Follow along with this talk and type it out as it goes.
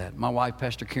My wife,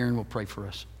 Pastor Karen, will pray for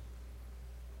us.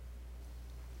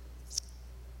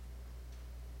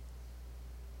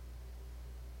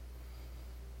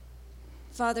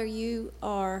 Father, you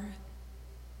are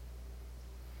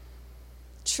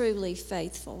truly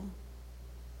faithful.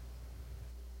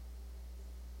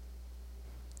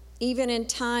 Even in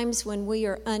times when we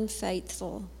are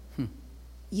unfaithful,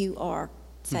 you are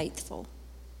faithful.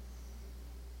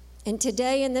 And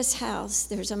today in this house,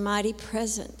 there's a mighty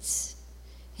presence,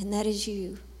 and that is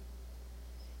you.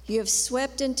 You have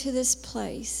swept into this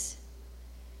place,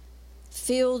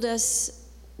 filled us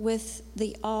with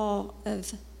the awe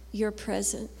of your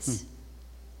presence.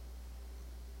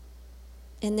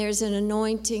 And there's an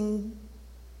anointing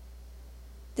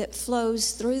that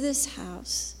flows through this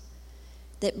house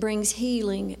that brings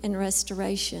healing and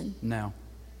restoration. Now.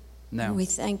 And we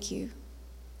thank you.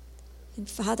 And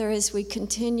Father, as we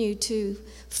continue to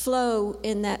flow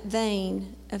in that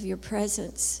vein of your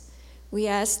presence, we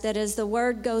ask that as the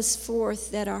word goes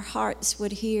forth, that our hearts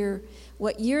would hear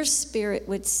what your Spirit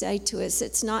would say to us.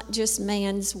 It's not just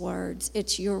man's words,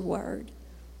 it's your word.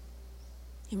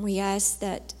 And we ask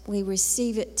that we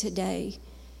receive it today.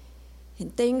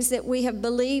 And things that we have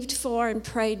believed for and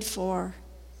prayed for,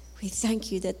 we thank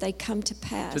you that they come to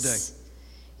pass today.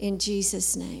 In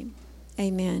Jesus' name,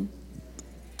 amen.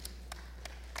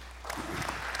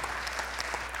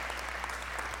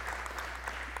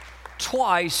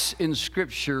 Twice in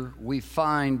Scripture, we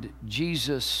find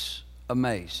Jesus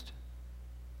amazed.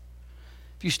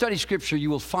 If you study Scripture, you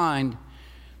will find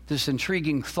this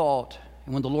intriguing thought.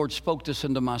 And when the Lord spoke this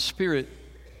into my spirit,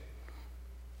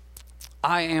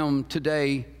 I am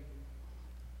today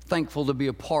thankful to be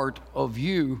a part of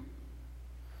you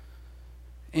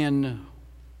in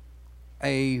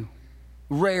a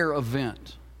rare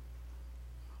event,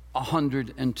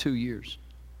 102 years.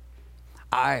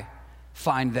 I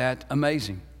find that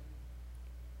amazing.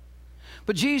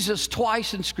 But Jesus,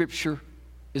 twice in Scripture,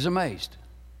 is amazed.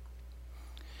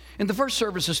 In the first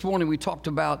service this morning, we talked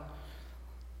about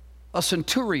a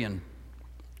centurion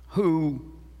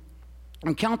who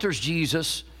encounters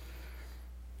Jesus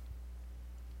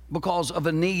because of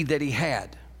a need that he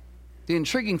had. The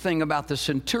intriguing thing about the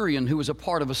centurion, who was a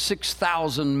part of a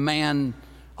 6,000-man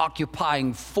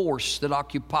occupying force that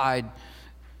occupied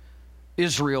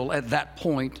Israel at that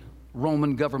point,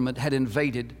 Roman government had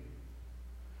invaded.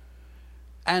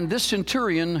 And this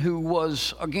centurion, who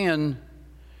was, again,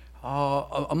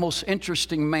 a most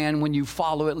interesting man when you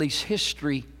follow at least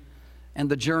history and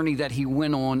the journey that he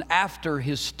went on after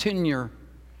his tenure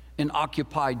in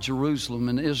occupied Jerusalem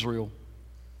and Israel.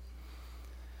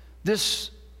 This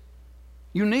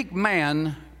unique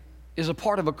man is a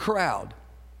part of a crowd.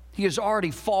 He has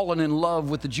already fallen in love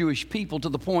with the Jewish people to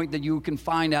the point that you can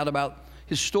find out about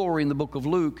his story in the book of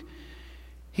Luke.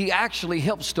 He actually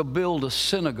helps to build a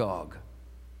synagogue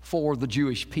for the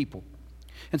Jewish people.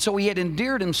 And so he had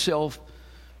endeared himself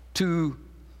to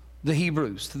the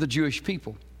Hebrews, to the Jewish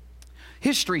people.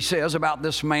 History says about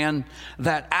this man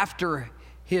that after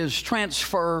his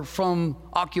transfer from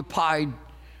occupied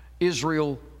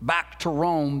Israel back to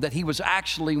Rome, that he was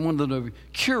actually one of the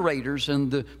curators and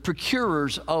the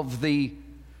procurers of the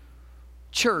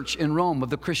church in Rome, of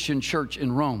the Christian church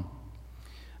in Rome.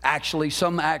 Actually,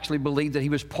 some actually believe that he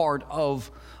was part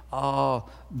of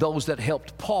those that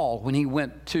helped Paul when he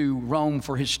went to Rome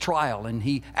for his trial and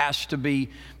he asked to be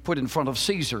put in front of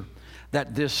Caesar,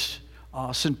 that this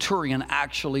centurion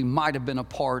actually might have been a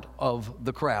part of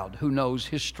the crowd. Who knows?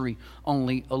 History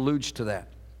only alludes to that.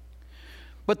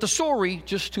 But the story,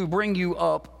 just to bring you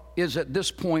up, is at this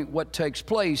point what takes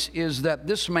place is that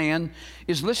this man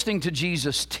is listening to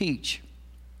Jesus teach.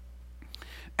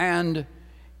 And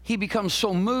he becomes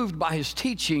so moved by his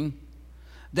teaching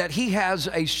that he has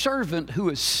a servant who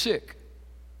is sick.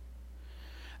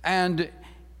 And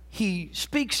he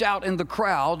speaks out in the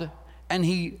crowd and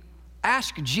he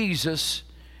asks Jesus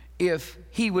if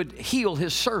he would heal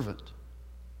his servant.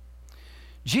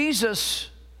 Jesus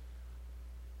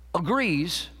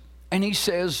agrees and he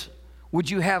says, "Would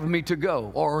you have me to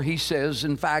go?" Or he says,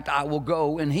 "In fact, I will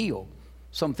go and heal."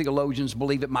 Some theologians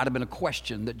believe it might have been a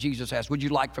question that Jesus asked, "Would you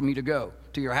like for me to go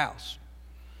to your house?"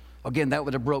 Again, that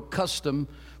would have broke custom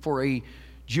for a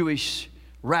Jewish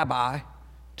rabbi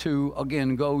to,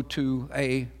 again, go to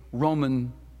a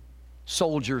Roman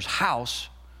soldier's house.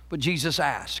 But Jesus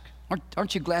asked.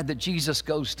 Aren't you glad that Jesus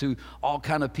goes to all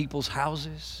kind of people's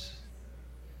houses?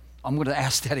 I'm going to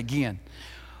ask that again.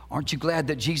 Aren't you glad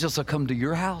that Jesus will come to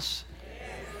your house?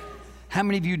 How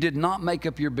many of you did not make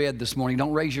up your bed this morning?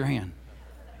 Don't raise your hand.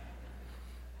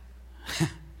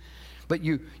 But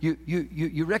you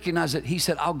recognize that he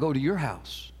said, "I'll go to your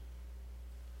house."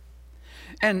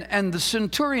 And the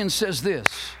centurion says this.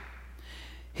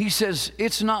 He says,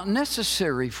 it's not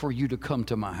necessary for you to come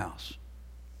to my house.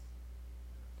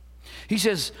 He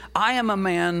says, I am a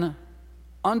man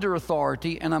under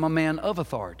authority, and I'm a man of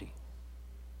authority.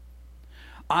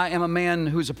 I am a man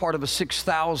who's a part of a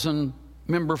 6,000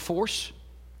 member force.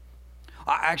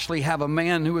 I actually have a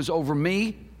man who is over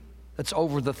me, that's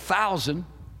over the 1,000.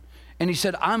 And he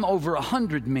said, I'm over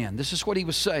 100 men. This is what he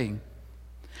was saying.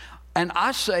 And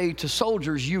I say to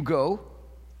soldiers, you go,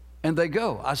 and they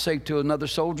go. I say to another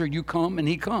soldier, you come, and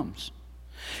he comes.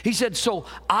 He said, so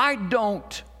I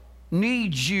don't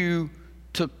need you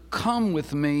to come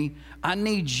with me. I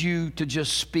need you to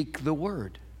just speak the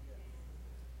word.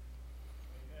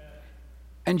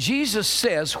 And Jesus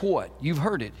says what? You've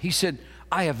heard it. He said,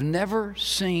 I have never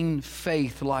seen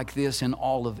faith like this in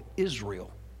all of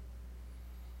Israel.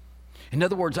 In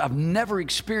other words, I've never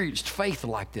experienced faith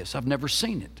like this. I've never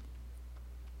seen it.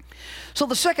 So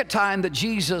the second time that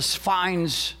Jesus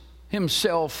finds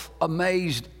himself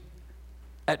amazed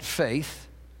at faith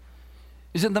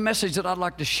is in the message that I'd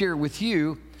like to share with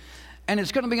you. And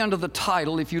it's going to be under the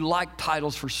title, if you like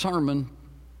titles for sermon,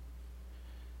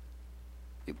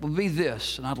 it will be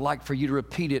this, and I'd like for you to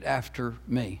repeat it after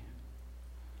me.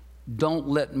 Don't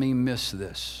let me miss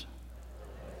this.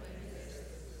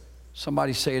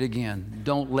 Somebody say it again.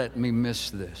 Don't let me miss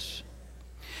this.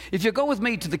 If you go with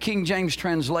me to the King James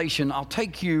translation, I'll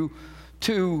take you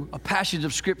to a passage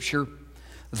of Scripture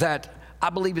that I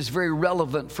believe is very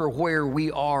relevant for where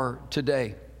we are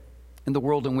today in the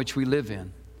world in which we live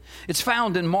in. It's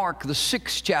found in Mark, the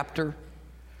 6th chapter,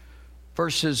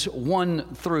 verses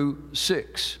 1 through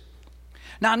 6.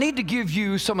 Now, I need to give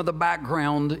you some of the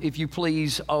background, if you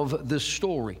please, of this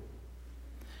story.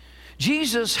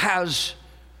 Jesus has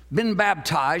been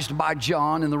baptized by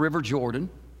John in the River Jordan,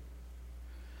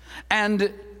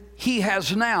 and he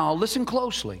has now, listen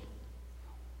closely,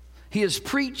 he has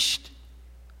preached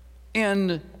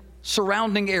in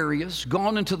surrounding areas,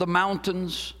 gone into the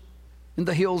mountains, in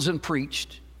the hills and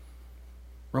preached,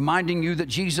 reminding you that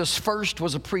Jesus first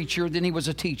was a preacher, then he was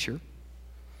a teacher.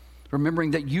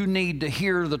 Remembering that you need to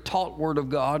hear the taught word of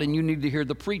God and you need to hear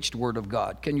the preached word of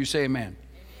God. Can you say amen?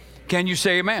 Amen. Can you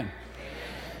say amen? Amen?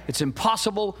 It's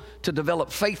impossible to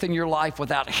develop faith in your life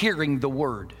without hearing the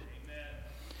word. Amen.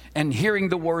 And hearing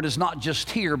the word is not just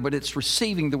here, but it's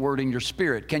receiving the word in your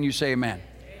spirit. Can you say amen?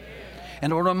 Amen.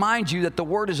 And I'll remind you that the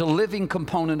word is a living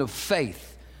component of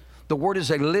faith. The word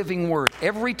is a living word.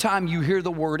 Every time you hear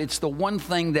the word, it's the one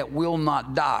thing that will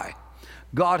not die.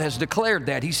 God has declared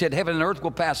that. He said, heaven and earth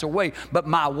will pass away, but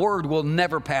my word will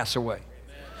never pass away.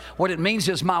 Amen. What it means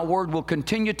is my word will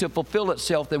continue to fulfill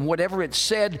itself, and whatever it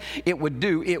said it would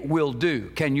do, it will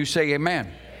do. Can you say amen?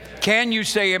 Amen. Can you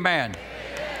say amen?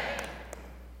 Amen.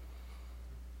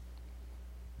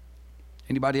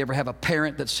 Anybody ever have a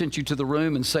parent that sent you to the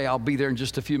room and say, I'll be there in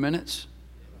just a few minutes?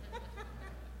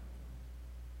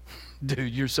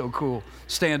 Dude, you're so cool.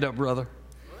 Stand up, brother.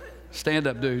 Stand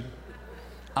up, dude.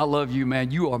 I love you,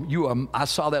 man. You are. I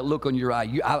saw that look on your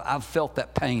eye. I've felt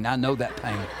that pain. I know that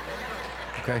pain.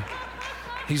 Okay?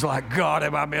 He's like, God,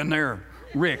 have I been there?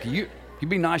 Rick, you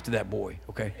be nice to that boy.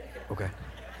 Okay? Okay.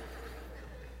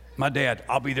 My dad,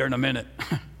 I'll be there in a minute.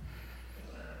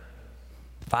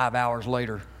 5 hours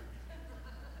later.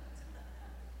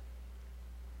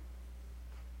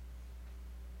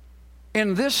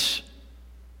 In this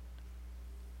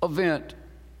event,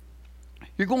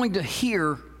 you're going to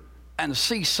hear and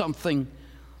see something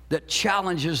that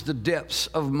challenges the depths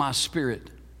of my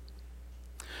spirit.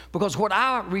 Because what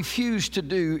I refuse to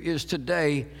do is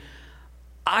today,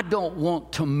 I don't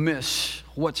want to miss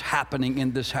what's happening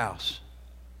in this house.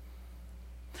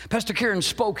 Pastor Karen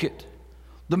spoke it.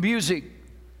 The music,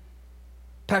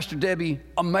 Pastor Debbie,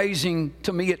 amazing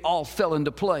to me, it all fell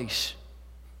into place.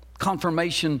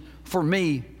 Confirmation for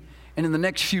me. And in the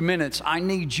next few minutes, I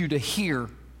need you to hear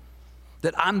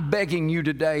that I'm begging you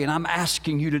today, and I'm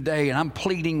asking you today, and I'm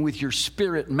pleading with your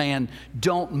spirit, man,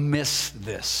 don't miss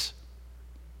this.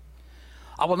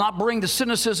 I will not bring the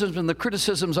cynicisms and the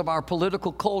criticisms of our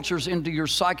political cultures into your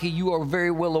psyche. You are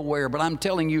very well aware, but I'm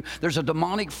telling you, there's a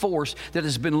demonic force that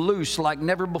has been loose like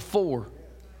never before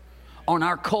on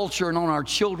our culture and on our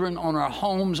children, on our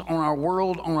homes, on our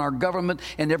world, on our government,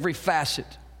 and every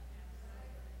facet.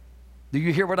 Do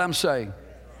you hear what I'm saying?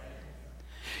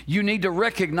 You need to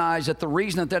recognize that the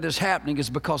reason that is happening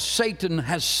is because Satan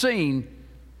has seen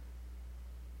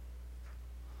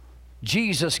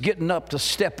Jesus getting up to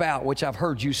step out, which I've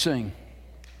heard you sing.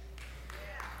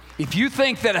 If you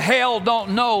think that hell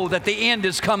don't know that the end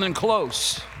is coming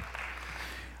close,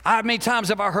 how many times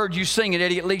have I heard you sing it,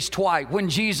 Eddie? At least twice. When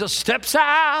Jesus steps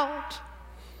out.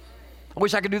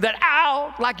 Wish I could do that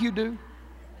out like you do.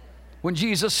 When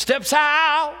Jesus steps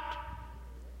out,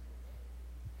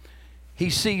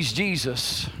 he sees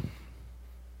Jesus.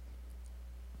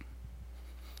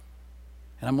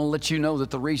 And I'm going to let you know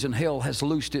that the reason hell has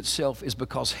loosed itself is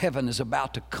because heaven is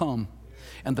about to come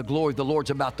and the glory of the Lord's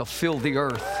about to fill the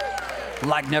earth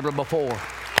like never before.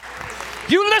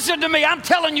 You listen to me, I'm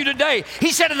telling you today,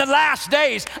 he said in the last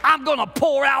days, I'm going to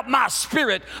pour out my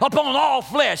spirit upon all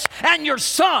flesh, and your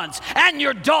sons and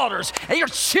your daughters and your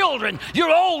children,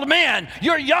 your old men,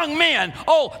 your young men.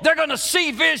 Oh, they're going to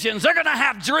see visions. They're going to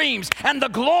have dreams, and the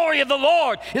glory of the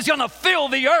Lord is going to fill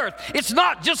the earth. It's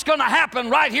not just going to happen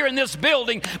right here in this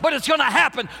building, but it's going to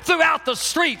happen throughout the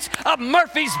streets of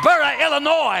Murfreesboro,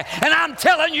 Illinois. And I'm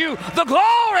telling you, the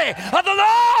glory of the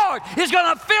Lord is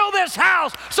going to fill this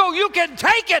house so you can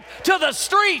take it to the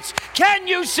streets. Can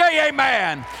you say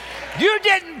amen? You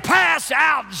didn't pass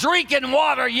out drinking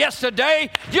water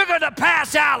yesterday. You're going to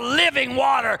pass out living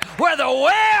water where the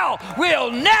well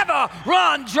will never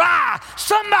run dry.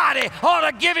 Somebody ought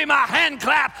to give him a hand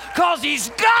clap because he's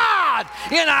God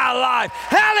in our life.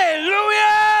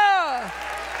 Hallelujah!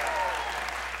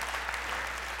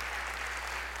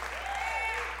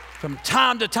 From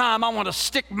time to time, I want to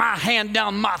stick my hand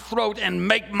down my throat and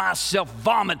make myself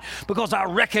vomit because I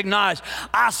recognize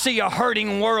I see a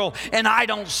hurting world and I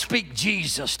don't speak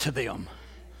Jesus to them.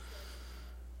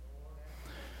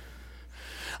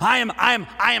 I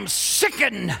am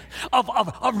sickened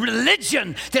of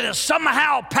religion that has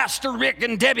somehow, Pastor Rick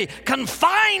and Debbie,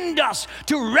 confined us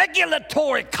to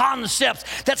regulatory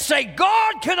concepts that say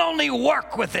God can only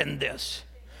work within this.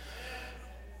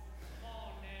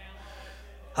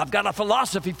 I've got a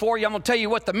philosophy for you. I'm going to tell you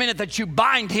what, the minute that you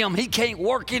bind him, he can't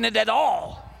work in it at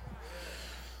all.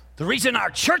 The reason our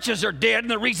churches are dead and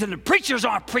the reason the preachers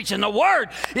aren't preaching the word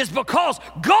is because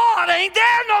God ain't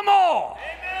there no more.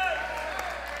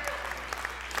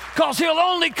 Because he'll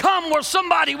only come where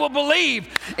somebody will believe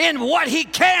in what he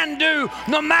can do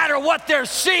no matter what they're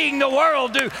seeing the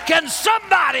world do. Can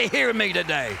somebody hear me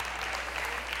today?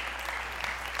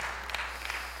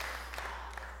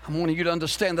 I want you to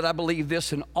understand that I believe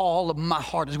this in all of my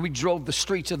heart. As we drove the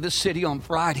streets of this city on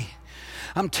Friday,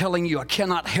 I'm telling you, I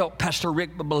cannot help, Pastor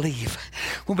Rick, but believe.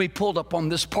 When we pulled up on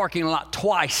this parking lot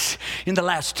twice in the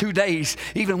last 2 days,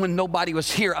 even when nobody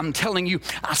was here, I'm telling you,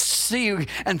 I see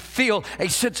and feel a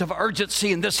sense of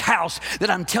urgency in this house that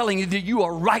I'm telling you that you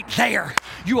are right there.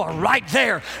 You are right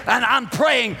there. And I'm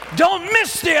praying, don't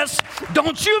miss this.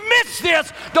 Don't you miss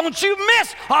this. Don't you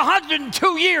miss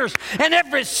 102 years and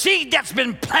every seed that's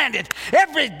been planted,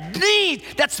 every need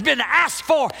that's been asked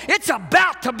for. It's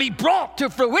about to be brought to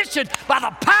fruition by the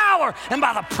power and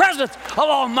by the presence of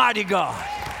Almighty God.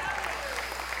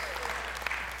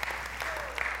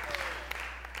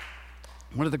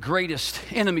 One of the greatest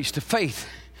enemies to faith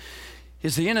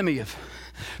is the enemy of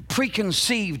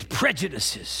preconceived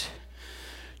prejudices,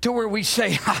 to where we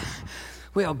say,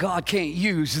 well, God can't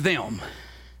use them,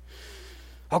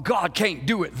 or God can't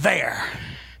do it there,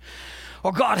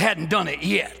 or God hadn't done it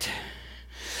yet.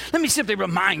 Let me simply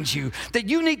remind you that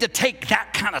you need to take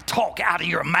that kind of talk out of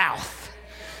your mouth.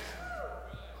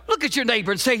 Look at your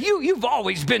neighbor and say, you've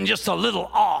always been just a little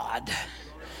odd.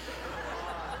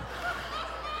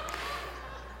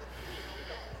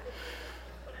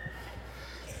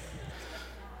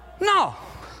 No.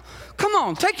 Come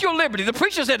on, take your liberty. The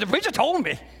preacher said, the preacher told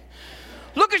me.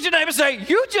 Look at your neighbor and say,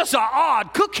 you just an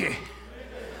odd cookie.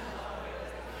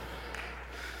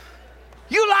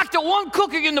 You like the one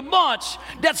cookie in the bunch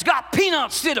that's got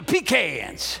peanuts instead of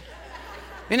pecans.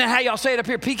 Isn't that how y'all say it up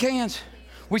here, pecans?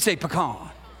 We say pecan.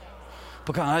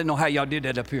 Pecan, I didn't know how y'all did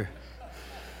that up here.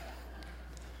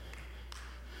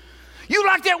 You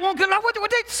like that one cookie?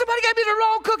 Somebody gave me the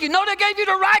wrong cookie. No, they gave you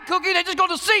the right cookie. They're just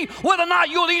going to see whether or not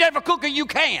you'll eat every cookie you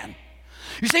can.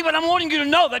 You see, but I'm wanting you to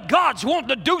know that God's wanting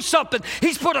to do something.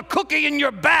 He's put a cookie in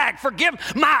your bag, forgive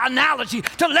my analogy,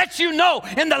 to let you know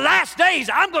in the last days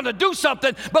I'm going to do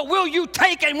something, but will you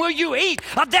take and will you eat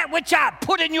of that which I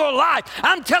put in your life?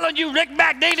 I'm telling you, Rick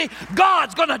McNeely,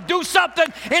 God's going to do something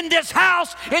in this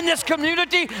house, in this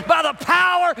community, by the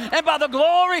power and by the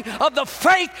glory of the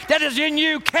faith that is in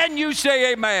you. Can you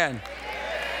say amen?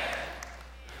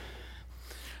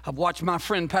 I've watched my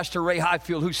friend Pastor Ray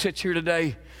Highfield, who sits here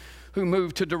today, who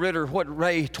moved to DeRidder,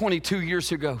 Ray, 23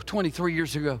 years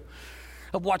ago.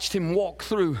 I've watched him walk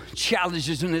through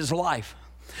challenges in his life.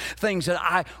 things that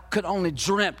I could only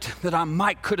dreamt that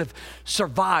I could have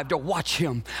survived or watch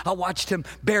him. I watched him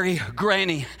bury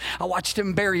Granny. I watched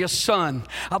him bury a son.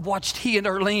 I've watched he and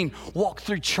Erlene walk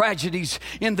through tragedies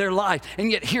in their life.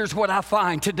 And yet here's what I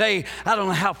find today. I don't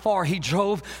know how far he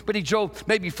drove, but he drove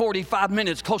maybe 45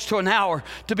 minutes, close to an hour,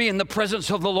 to be in the presence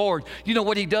of the Lord. You know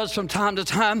what he does from time to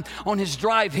time? On his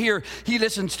drive here, he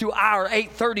listens to our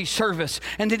 8:30 service,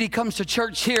 and then he comes to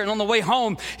church here, and on the way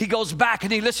home, he goes back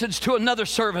and he listens to another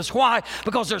service. Why?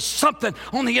 Because there's something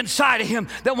on the inside of him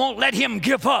that won't let him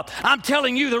give up. I'm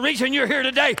telling you, the reason you're here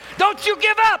today, don't you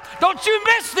give up. Don't you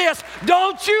miss this.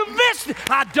 Don't you miss it.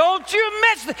 Don't you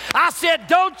miss it. I said,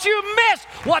 don't you miss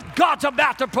what God's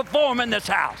about to perform in this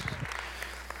house.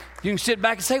 You can sit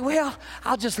back and say, well,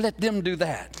 I'll just let them do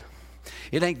that.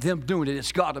 It ain't them doing it.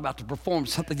 It's God about to perform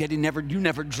something that you never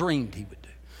dreamed he would do.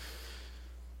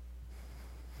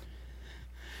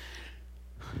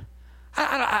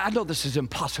 I know this is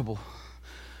impossible.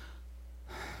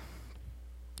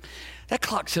 That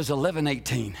clock says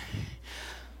 11:18.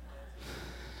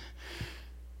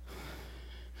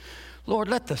 Lord,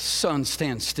 let the sun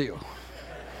stand still.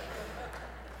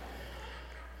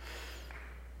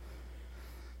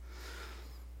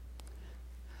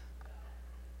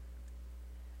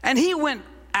 And he went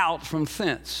out from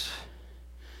thence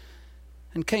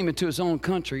and came into his own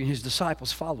country, and his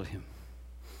disciples followed him.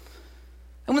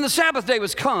 And when the Sabbath day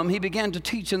was come, he began to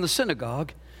teach in the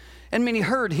synagogue, and many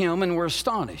heard him and were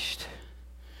astonished,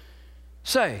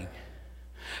 saying,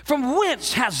 from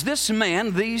whence has this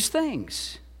man these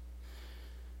things?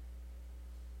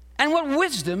 And what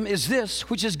wisdom is this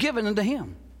which is given unto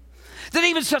him, that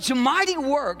even such mighty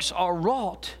works are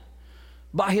wrought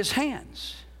by his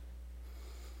hands?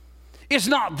 Is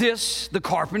not this the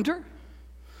carpenter,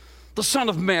 the son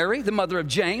of Mary, the mother of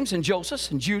James and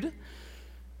Joseph and Judah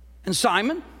and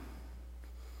Simon?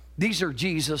 These are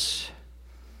Jesus'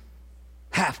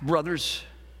 half-brothers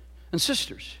and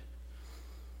sisters.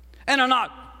 And are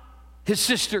not his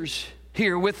sisters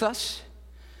here with us?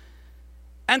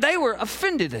 And they were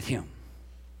offended at him.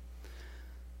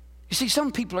 You see,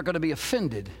 some people are going to be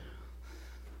offended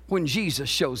when Jesus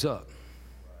shows up.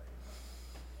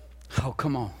 Oh,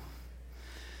 come on.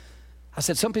 I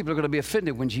said some people are going to be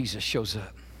offended when Jesus shows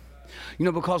up. You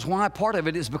know, because why? Part of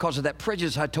it is because of that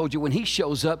prejudice I told you. When he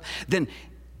shows up, then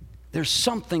there's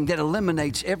something that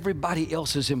eliminates everybody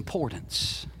else's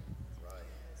importance.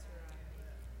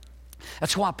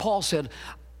 That's why Paul said,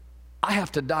 I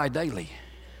have to die daily.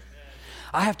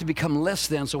 I have to become less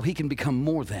than so he can become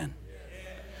more than.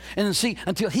 And then see,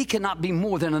 until he cannot be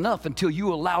more than enough, until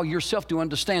you allow yourself to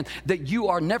understand that you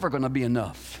are never going to be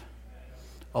enough.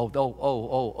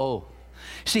 Oh.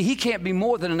 See, he can't be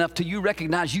more than enough till you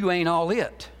recognize you ain't all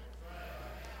it.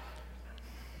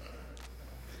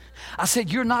 I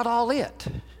said, you're not all it.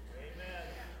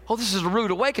 Oh, this is a rude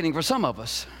awakening for some of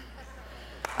us.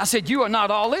 I said, you are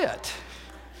not all it.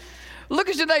 Look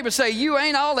at your neighbor and say, you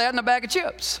ain't all that in a bag of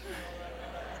chips.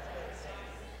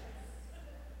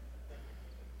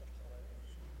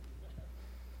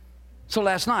 So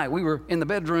last night we were in the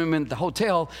bedroom in the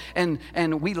hotel, and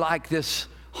we like this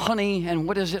honey, and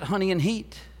what is it? Honey and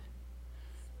heat?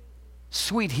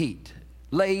 Sweet heat.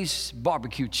 Lay's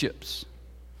barbecue chips.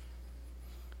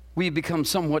 We've become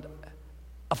somewhat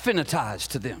affinitized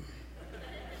to them.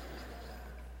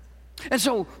 And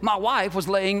so my wife was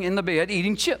laying in the bed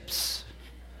eating chips.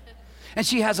 And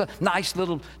she has a nice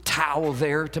little towel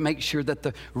there to make sure that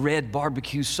the red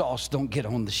barbecue sauce don't get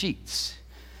on the sheets.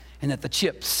 And that the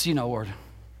chips, you know, are.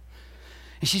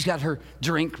 And she's got her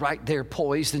drink right there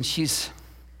poised, and she's.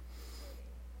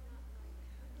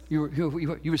 You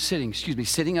were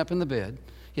sitting up in the bed.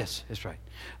 Yes, that's right.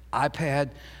 iPad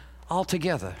all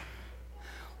together.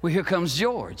 Well, here comes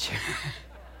George.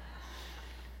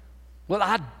 Well,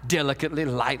 I delicately,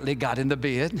 lightly got in the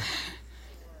bed.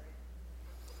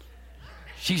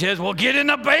 She says, well, get in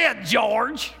the bed,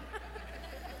 George.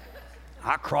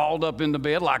 I crawled up in the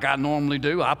bed like I normally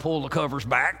do. I pulled the covers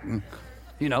back and,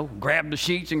 you know, grabbed the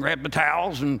sheets and grabbed the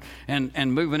towels and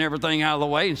moving everything out of the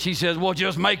way. And she says, well,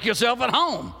 just make yourself at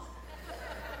home.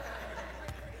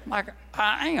 I'm like,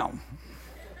 I am.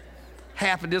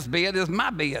 Half of this bed is my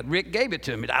bed. Rick gave it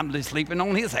to me. I'm just sleeping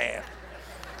on his half.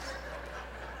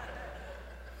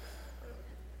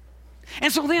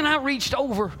 And so then I reached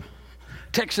over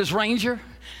Texas Ranger,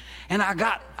 and I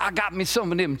got me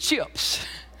some of them chips.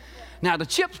 Now the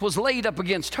chips was laid up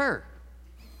against her,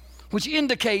 which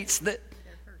indicates that.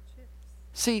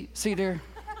 See there.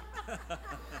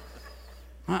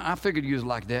 I figured you was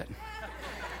like that.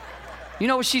 You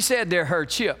know what she said? They're her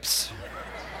chips.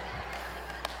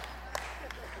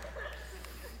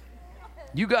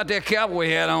 You got that cowboy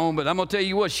hat on, but I'm going to tell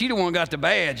you what, she the one got the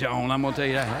badge on. I'm going to tell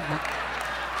you that.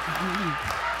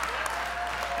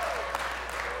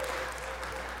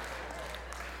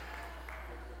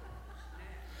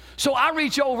 So I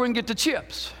reach over and get the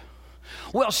chips.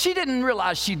 Well, she didn't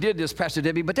realize she did this, Pastor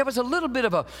Debbie, but there was a little bit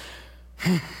of a...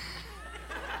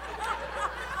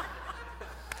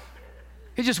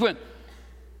 He just went...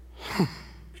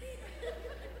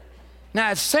 Now,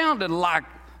 it sounded like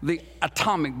the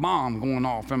atomic bomb going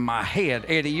off in my head,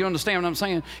 Eddie. You understand what I'm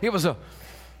saying? It was a...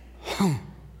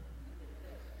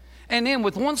 And then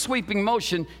with one sweeping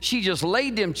motion, she just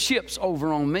laid them chips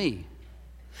over on me.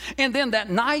 And then that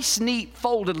nice, neat,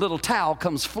 folded little towel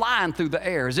comes flying through the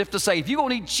air as if to say, if you're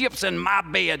going to eat chips in my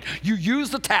bed, you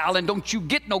use the towel and don't you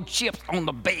get no chips on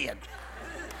the bed.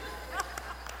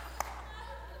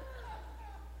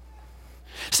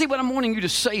 See, what I'm wanting you to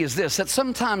say is this, that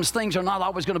sometimes things are not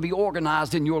always going to be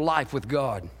organized in your life with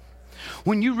God.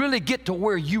 When you really get to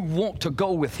where you want to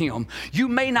go with Him, you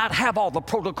may not have all the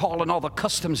protocol and all the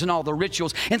customs and all the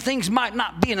rituals, and things might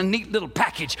not be in a neat little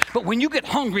package, but when you get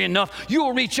hungry enough,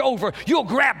 you'll reach over, you'll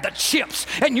grab the chips,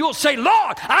 and you'll say,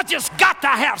 Lord, I just got to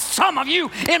have some of you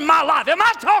in my life. Am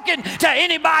I talking to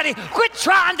anybody? Quit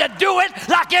trying to do it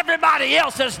like everybody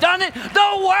else has done it.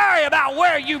 Don't worry about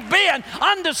where you've been.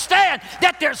 Understand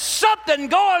that there's something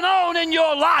going on in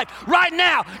your life right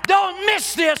now. Don't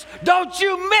miss this. Don't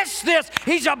you miss this.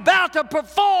 He's about to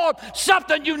perform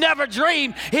something you never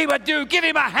dreamed He would do. Give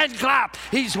Him a hand clap.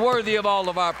 He's worthy of all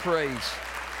of our praise.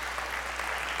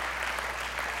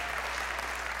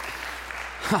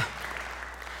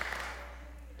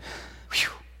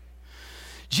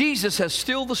 Jesus has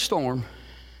stilled the storm.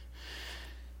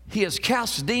 He has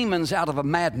cast demons out of a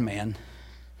madman.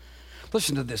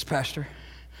 Listen to this, Pastor.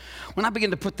 When I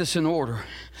begin to put this in order,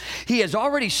 He has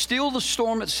already stilled the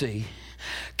storm at sea,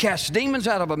 cast demons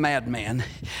out of a madman,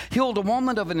 healed a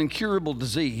woman of an incurable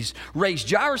disease, raised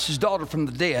Jairus' daughter from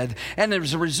the dead, and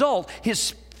as a result,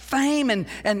 His fame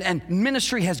and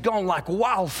ministry has gone like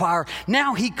wildfire.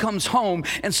 Now He comes home,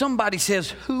 and somebody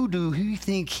says, who do you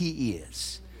think He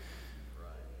is?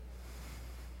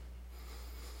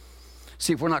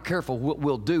 See, if we're not careful, what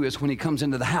we'll do is when He comes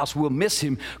into the house, we'll miss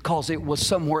Him because it was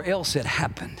somewhere else it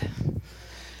happened.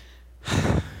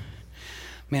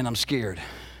 Man, I'm scared.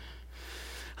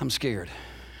 I'm scared.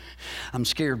 I'm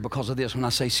scared because of this. When I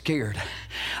say scared,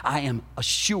 I am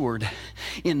assured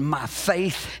in my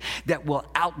faith that will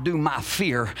outdo my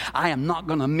fear. I am not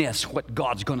going to miss what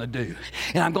God's going to do.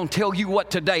 And I'm going to tell you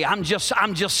what today, I'm just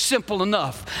simple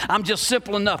enough. I'm just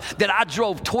simple enough that I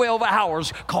drove 12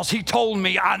 hours because He told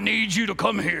me, I need you to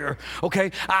come here.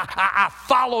 Okay? I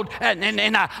followed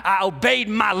and I obeyed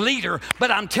my leader.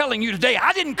 But I'm telling you today,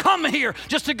 I didn't come here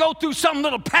just to go through some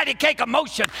little patty cake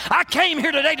emotion. I came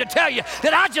here today to tell you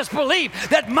that I just believe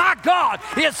that my God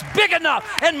is big enough,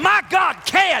 and my God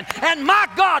can, and my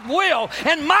God will,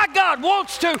 and my God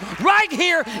wants to right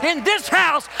here in this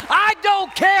house. I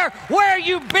don't care where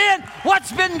you've been,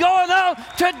 what's been going on.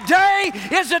 Today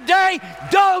is a day.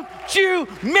 Don't you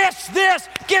miss this.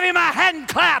 Give Him a hand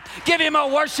clap. Give Him a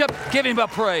worship. Give Him a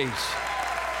praise.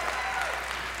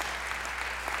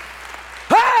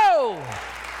 Oh!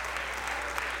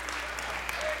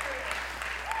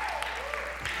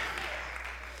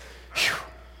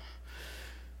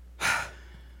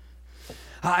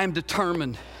 I am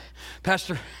determined.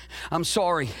 Pastor, I'm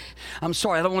sorry. I'm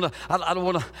sorry. I don't want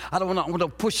to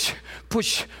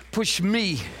push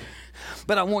me.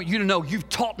 But I want you to know you've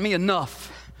taught me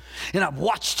enough. And I've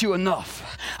watched you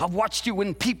enough. I've watched you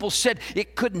when people said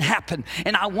it couldn't happen.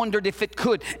 And I wondered if it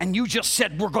could. And you just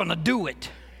said, we're going to do it.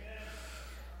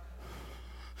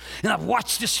 And I've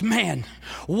watched this man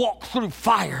walk through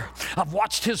fire. I've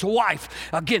watched his wife,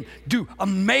 again, do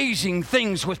amazing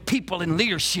things with people in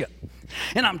leadership.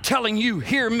 And I'm telling you,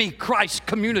 hear me, Christ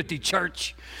Community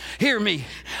Church. Hear me.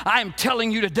 I am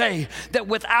telling you today that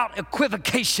without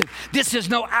equivocation, this is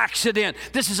no accident.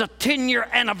 This is a 10-year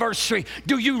anniversary.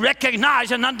 Do you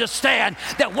recognize and understand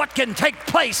that what can take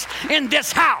place in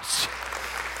this house?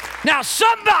 Now,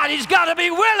 somebody's got to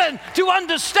be willing to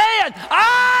understand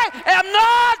I am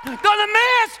not going to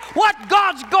miss what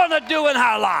God's going to do in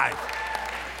our life.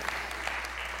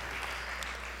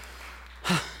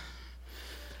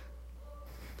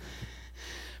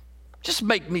 Just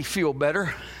make me feel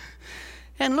better.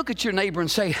 And look at your neighbor and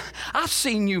say, I've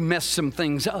seen you mess some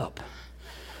things up.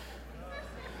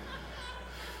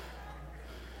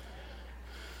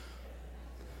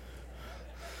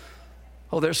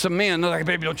 Oh, there's some men. They're like,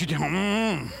 baby, don't you do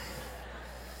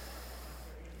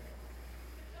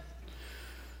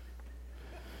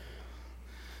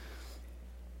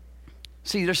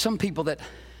See, there's some people that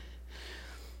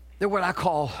They're what I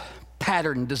call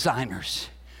pattern designers.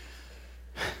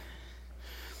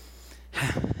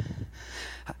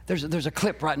 There's a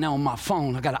clip right now on my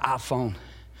phone. I got an iPhone,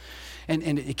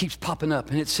 and it keeps popping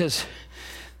up, and it says,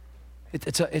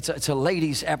 it's a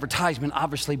ladies' advertisement,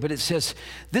 obviously, but it says,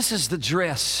 this is the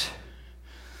dress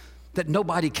that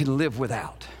nobody can live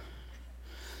without.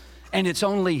 And it's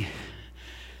only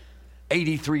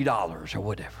 $83 or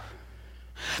whatever.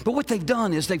 But what they've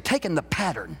done is they've taken the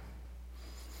pattern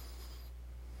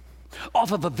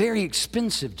off of a very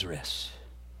expensive dress,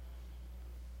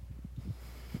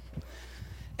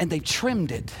 and they've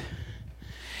trimmed it,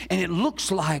 and it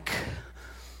looks like,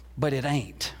 but it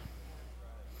ain't.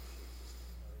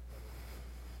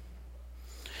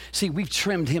 See, we've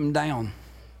trimmed him down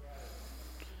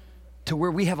to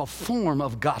where we have a form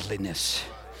of godliness,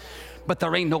 but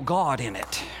there ain't no God in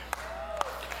it.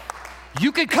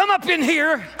 You can come up in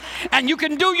here and you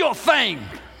can do your thing,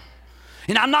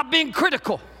 and I'm not being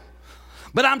critical,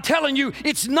 but I'm telling you,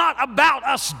 it's not about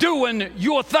us doing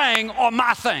your thing or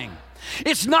my thing.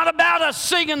 It's not about us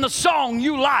singing the song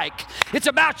you like. It's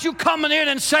about you coming in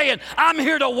and saying, I'm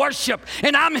here to worship,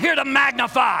 and I'm here to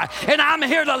magnify, and I'm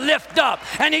here to lift up.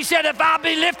 And he said, if I'll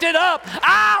be lifted up,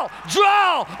 I'll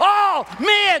draw all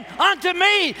men unto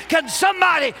me. Can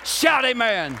somebody shout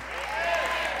amen?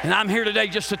 And I'm here today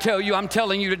just to tell you, I'm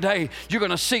telling you today, you're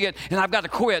going to see it, and I've got to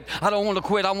quit. I don't want to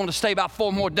quit. I want to stay about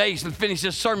 4 more days and finish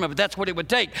this sermon, but that's what it would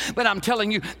take. But I'm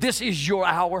telling you, this is your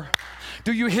hour.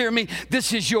 Do you hear me?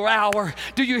 This is your hour.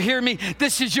 Do you hear me?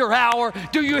 This is your hour.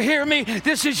 Do you hear me?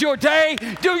 This is your day.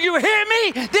 Do you hear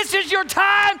me? This is your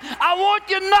time. I want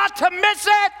you not to miss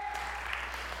it.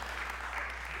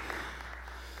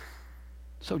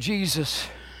 So Jesus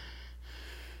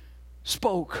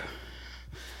spoke,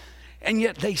 and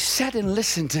yet they sat and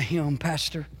listened to him,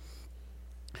 Pastor.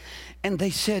 And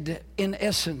they said, in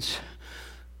essence,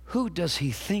 who does he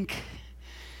think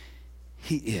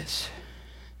he is?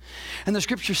 And the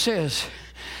scripture says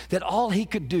that all he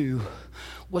could do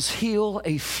was heal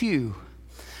a few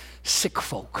sick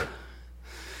folk.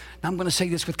 Now, I'm going to say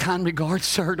this with kind regard,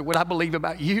 sir, to what I believe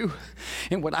about you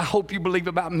and what I hope you believe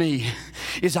about me,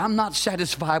 is I'm not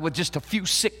satisfied with just a few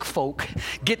sick folk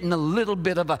getting a little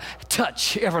bit of a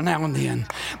touch every now and then.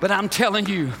 But I'm telling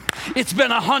you, it's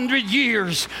been 100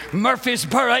 years,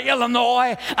 Murfreesboro,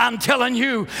 Illinois. I'm telling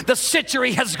you, the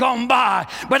century has gone by,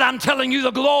 but I'm telling you, the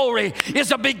glory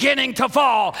is beginning to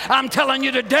fall. I'm telling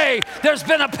you today, there's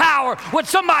been a power. Would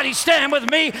somebody stand with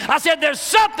me? I said, there's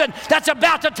something that's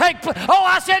about to take place. Oh,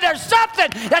 I said, there's something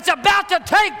that's about to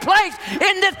take place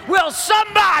in this. Will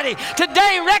somebody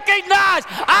today recognize,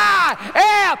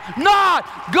 I am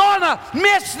not gonna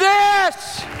miss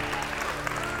this?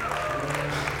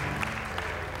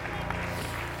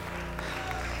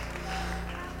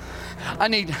 I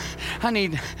need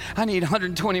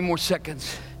 120 more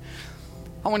seconds.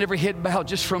 I want every head bowed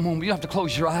just for a moment. You don't have to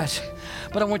close your eyes,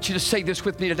 but I want you to say this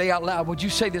with me today out loud. Would you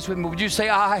say this with me? Would you say,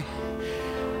 I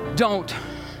don't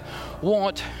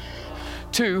want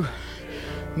to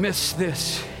miss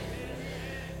this?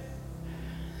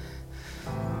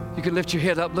 You can lift your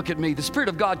head up, look at me. The Spirit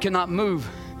of God cannot move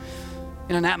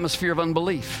in an atmosphere of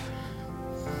unbelief.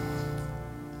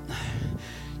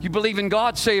 You believe in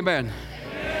God? Say amen.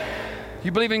 Amen.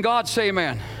 You believe in God? Say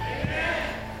amen.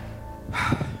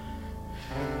 Amen.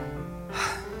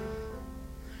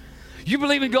 You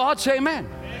believe in God? Say amen.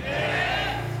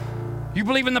 Amen. You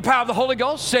believe in the power of the Holy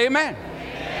Ghost? Say amen.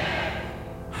 Amen.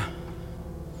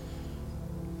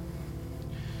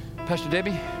 Pastor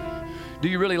Debbie, do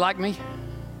you really like me?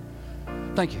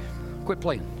 Thank you. Quit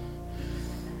playing.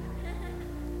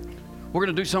 We're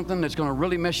going to do something that's going to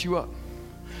really mess you up.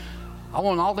 I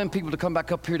want all them people to come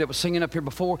back up here that was singing up here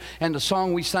before, and the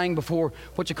song we sang before,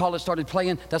 started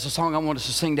playing, that's the song I want us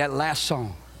to sing, that last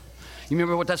song. You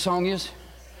remember what that song is?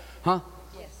 Huh?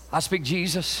 Yes. I speak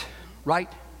Jesus, right?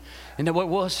 Isn't that what it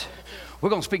was? We're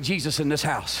going to speak Jesus in this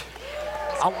house.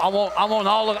 I want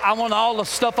all the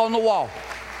stuff on the wall.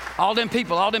 All them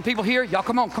people here. Y'all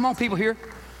come on, people here.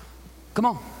 Come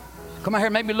on here,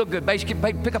 make me look good. Bass,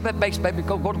 pick up that bass, baby.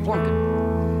 Go to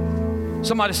Plunkett.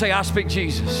 Somebody say, I speak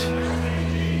Jesus.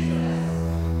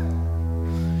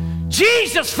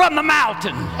 Jesus from the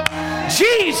mountain.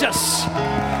 Jesus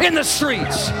in the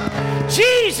streets.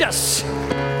 Jesus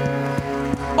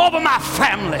over my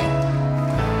family.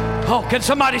 Oh, can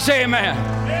somebody say amen?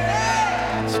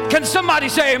 Can somebody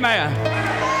say amen?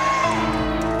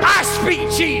 I speak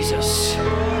Jesus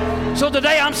So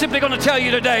today I'm simply going to tell you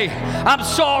today, I'm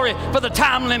sorry for the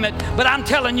time limit, but I'm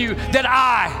telling you that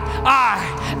I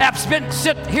have been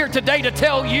sit here today to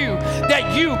tell you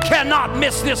that you cannot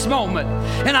miss this moment.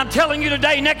 And I'm telling you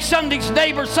today, next Sunday's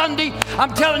Neighbor Sunday,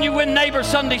 I'm telling you when Neighbor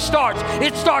Sunday starts.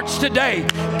 It starts today.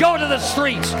 Go to the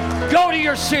streets. Go to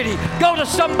your city. Go to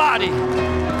somebody.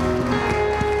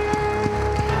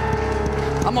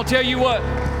 I'm going to tell you what.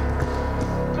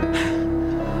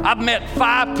 I've met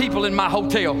 5 people in my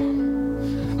hotel.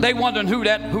 They wondering who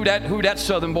that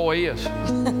Southern boy is.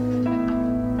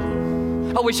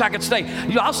 I wish I could stay.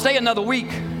 You know, I'll stay another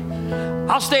week.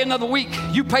 I'll stay another week.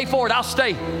 You pay for it, I'll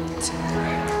stay.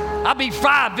 I'll be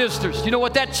 5 visitors. You know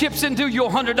what that chips into? Your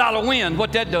 $100 win,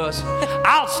 what that does.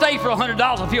 I'll stay for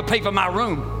 $100 if you'll pay for my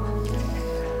room.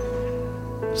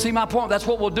 See my point? That's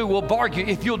what we'll do. We'll bargain.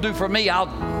 If you'll do for me,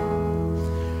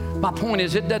 my point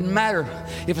is, it doesn't matter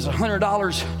if it's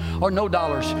 $100 or no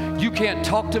dollars. You can't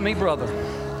talk to me, brother.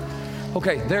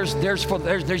 Okay, there's your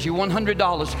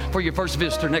 $100 for your first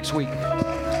visitor next week.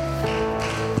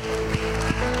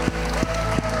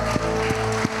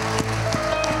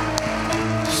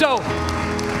 So,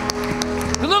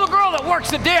 the little girl that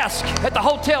works the desk at the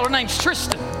hotel, her name's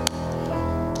Tristan.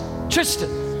 Tristan.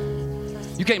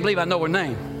 You can't believe I know her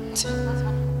name.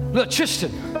 Look,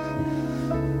 Tristan.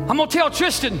 I'm going to tell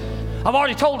Tristan, I've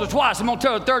already told her twice, I'm going to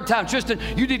tell her a 3rd time, Tristan,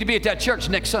 you need to be at that church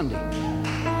next Sunday.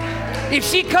 If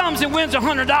she comes and wins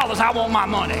 $100, I want my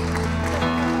money.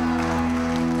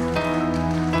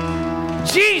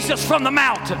 Jesus from the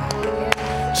mountain.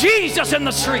 Jesus in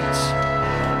the streets.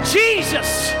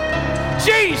 Jesus.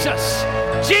 Jesus.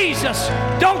 Jesus.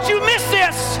 Don't you miss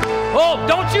this. Oh,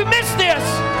 don't you miss this.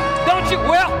 Don't you?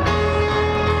 Well,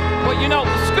 you know,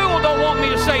 the school don't want me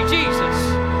to say Jesus.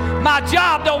 My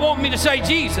job don't want me to say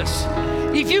Jesus.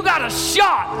 If you got a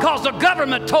shot because the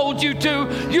government told you to,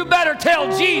 you better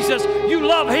tell Jesus you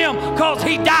love him because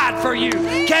he died for you.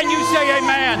 Can you say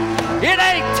amen? It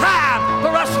ain't time for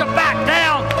us to back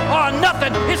down or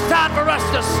nothing. It's time for us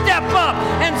to step up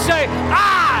and say,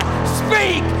 I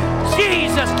speak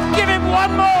Jesus. Give him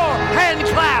one more hand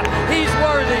clap. He's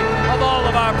worthy of all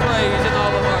of our praise and all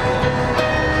of our glory.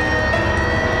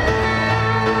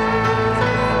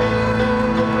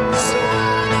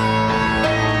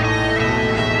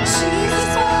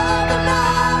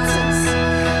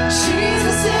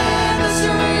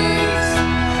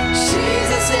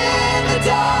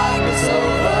 Darkness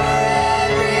over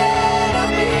every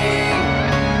enemy.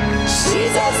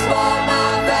 Jesus for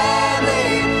my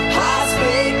family. I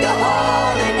speak the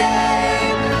holy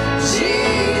name,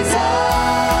 Jesus.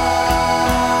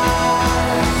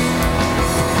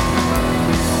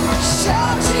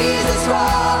 Shout Jesus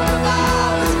from the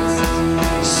mountains.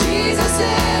 Jesus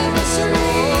in the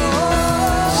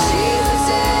streets. Jesus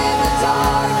in the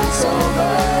darkness over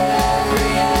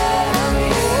every enemy.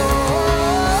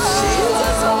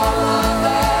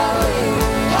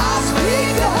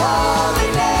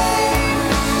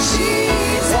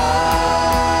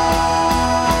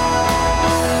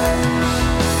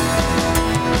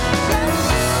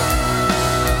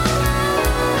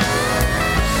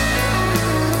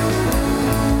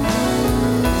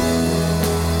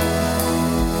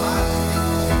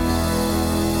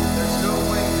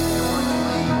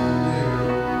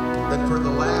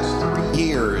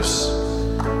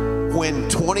 When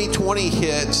 2020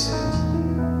 hit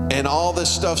and all this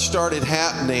stuff started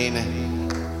happening,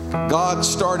 God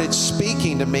started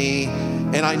speaking to me,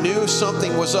 and I knew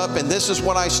something was up, and this is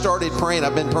what I started praying.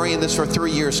 I've been praying this for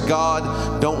 3 years.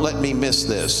 God, don't let me miss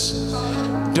this.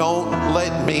 Don't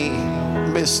let me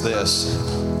miss this.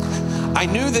 I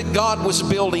knew that God was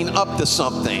building up to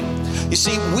something. You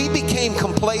see, we became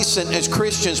complacent as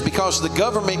Christians because the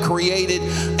government created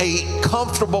a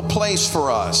comfortable place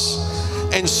for us.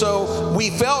 And so we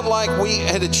felt like we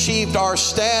had achieved our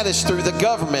status through the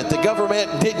government. The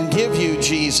government didn't give you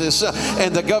Jesus,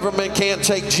 and the government can't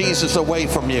take Jesus away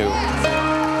from you.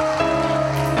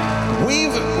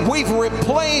 We've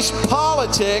replaced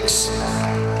politics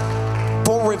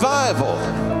for revival.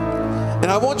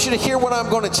 And I want you to hear what I'm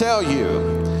going to tell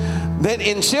you. That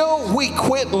until we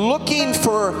quit looking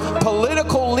for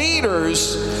political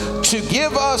leaders to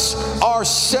give us our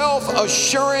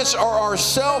self-assurance or our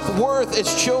self-worth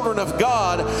as children of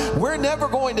God, we're never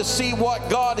going to see what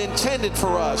God intended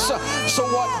for us. So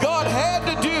what God had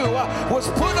to do was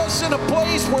put us in a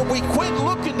place where we quit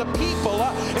looking to people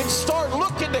and start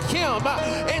looking to Him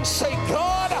and say,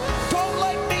 God, don't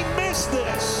let me miss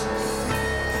this.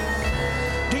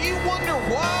 Do you wonder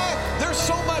why there's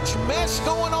so much mess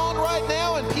going on right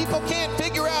now and people can't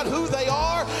figure out who they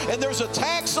are, and there's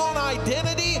attacks on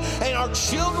identity and our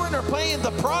children are paying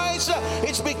the price?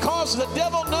 It's because the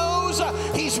devil knows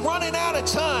he's running out of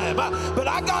time. But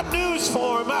I got news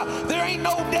for him. There ain't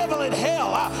no devil in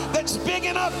hell that's big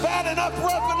enough, bad enough,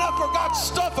 rough enough, or got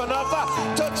stuff enough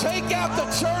to take out the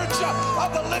church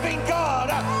of the living God,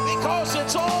 because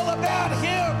it's all about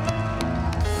him.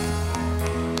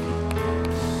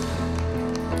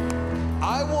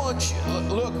 I want you,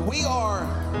 look, we are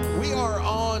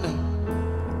on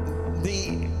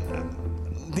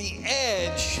the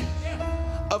edge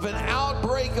of an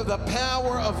outbreak of the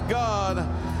power of God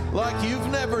like you've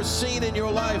never seen in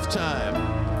your lifetime.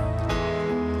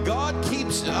 God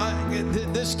keeps,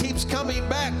 this keeps coming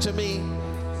back to me.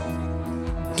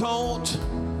 Don't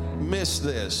miss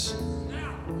this.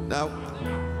 Now,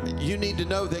 you need to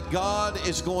know that God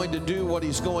is going to do what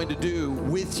he's going to do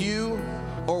with you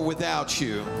or without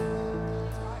you.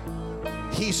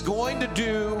 He's going to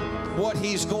do what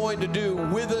he's going to do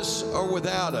with us or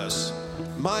without us.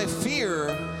 My fear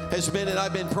has been, and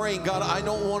I've been praying, God, I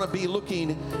don't want to be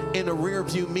looking in a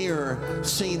rearview mirror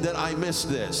seeing that I missed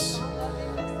this.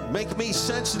 Make me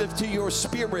sensitive to your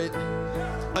spirit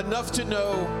enough to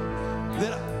know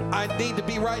that I need to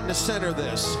be right in the center of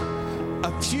this.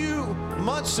 A few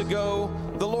months ago,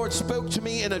 the Lord spoke to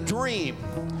me in a dream.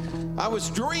 I was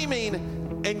dreaming,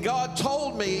 and God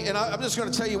told me, and I'm just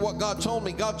going to tell you what God told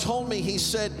me. God told me, he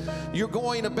said, you're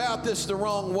going about this the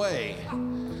wrong way.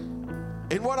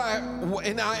 And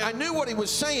I knew what he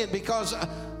was saying because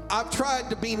I've tried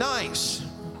to be nice.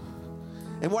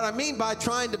 And what I mean by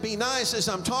trying to be nice is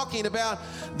I'm talking about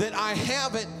that I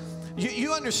haven't.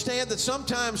 You understand that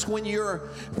sometimes when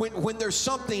there's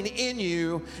something in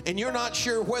you and you're not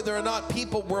sure whether or not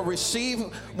people will receive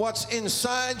what's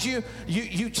inside you,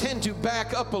 you tend to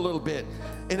back up a little bit.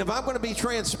 And if I'm going to be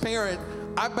transparent,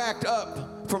 I backed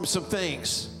up from some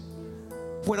things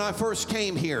when I first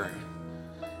came here.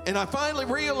 And I finally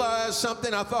realized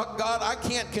something. I thought, God, I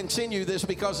can't continue this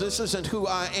because this isn't who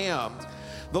I am.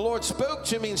 The Lord spoke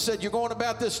to me and said, you're going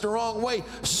about this the wrong way.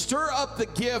 Stir up the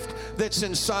gift that's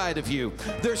inside of you.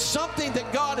 There's something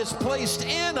that God has placed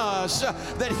in us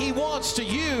that he wants to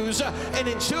use. And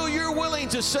until you're willing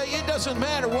to say, it doesn't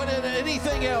matter what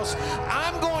anything else,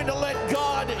 I'm going to let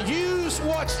God use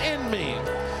what's in me.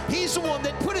 He's the one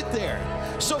that put it there.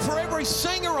 So for every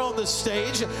singer on the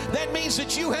stage, that means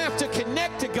that you have to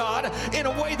connect to God in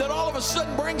a way that all of a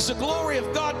sudden brings the glory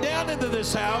of God down into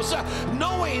this house,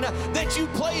 knowing that you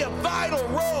play a vital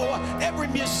role. Every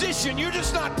musician, you're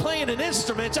just not playing an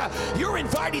instrument. You're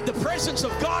inviting the presence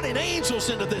of God and angels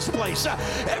into this place.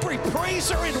 Every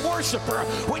praiser and worshiper,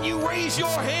 when you raise your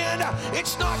hand,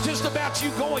 it's not just about you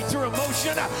going through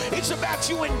emotion. It's about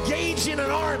you engaging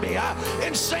an army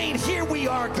and saying, here we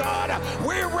are, God.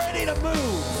 We're ready to move.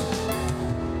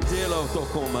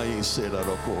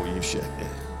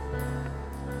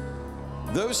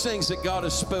 Those things that God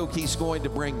has spoke, he's going to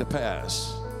bring to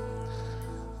pass.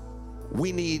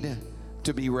 We need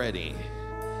to be ready.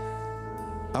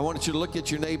 I want you to look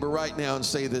at your neighbor right now and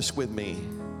say this with me.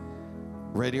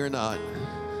 Ready or not,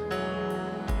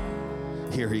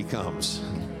 here he comes.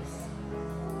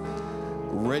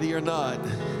 Ready or not,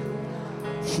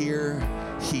 here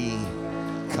he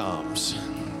comes.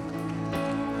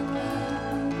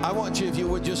 I want you, if you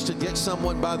would, just to get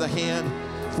someone by the hand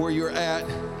where you're at.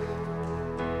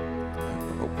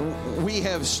 We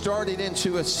have started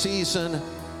into a season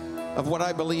of what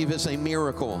I believe is a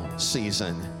miracle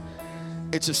season.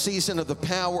 It's a season of the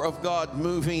power of God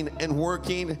moving and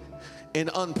working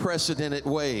in unprecedented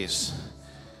ways.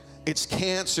 It's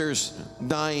cancers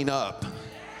dying up.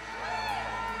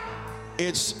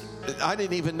 I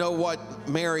didn't even know what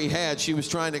Mary had. She was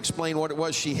trying to explain what it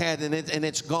was she had, and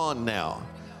it's gone now.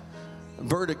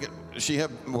 Vertigo. She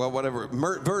had, well, whatever,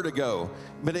 vertigo.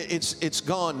 But it's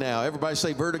gone now. Everybody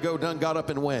say vertigo done got up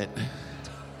and went.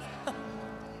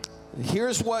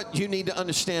 Here's what you need to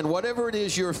understand. Whatever it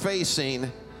is you're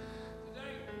facing,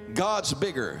 God's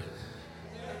bigger.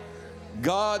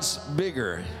 God's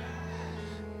bigger.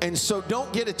 And so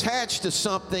don't get attached to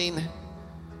something.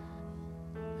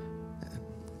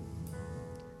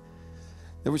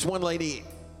 There was one lady,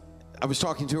 I was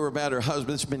talking to her about her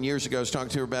husband. It's been years ago. I was talking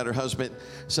to her about her husband.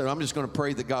 I said, I'm just going to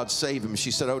pray that God save him. She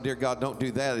said, oh, dear God, don't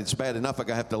do that. It's bad enough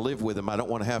I have to live with him. I don't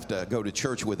want to have to go to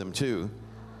church with him, too.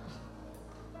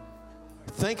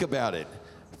 Think about it.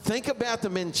 Think about the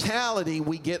mentality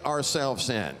we get ourselves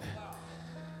in.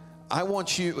 I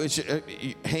want you,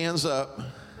 hands up,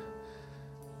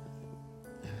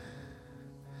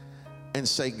 and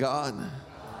say, God,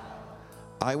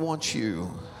 I want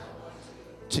you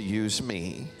to use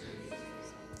me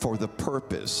for the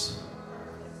purpose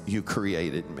you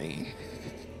created me.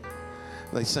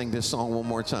 Let's sing this song one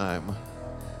more time.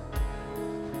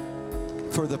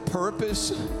 For the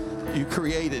purpose you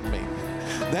created me.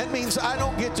 That means I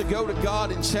don't get to go to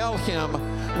God and tell him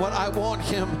what I want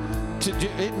him to do.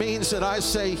 It means that I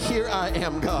say, here I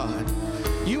am, God.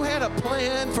 You had a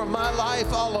plan for my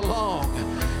life all along.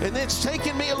 And it's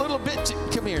taken me a little bit to,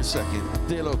 come here a second.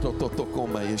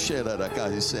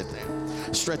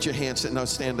 Stretch your hands. No,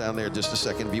 stand down there just a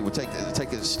second. If you would take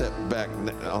a step back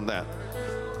on that.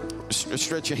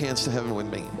 Stretch your hands to heaven with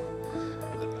me.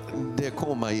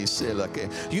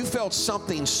 You felt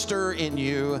something stir in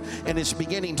you, and it's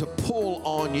beginning to pull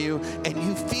on you, and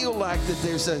you feel like that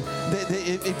there's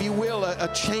if you will,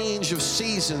 a change of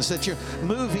seasons, that you're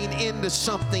moving into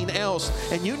something else.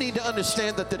 And you need to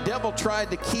understand that the devil tried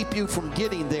to keep you from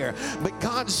getting there, but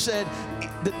God said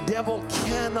the devil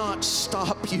cannot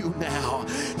stop you now.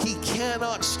 He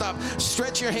cannot stop.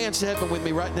 Stretch your hands to heaven with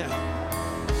me right now.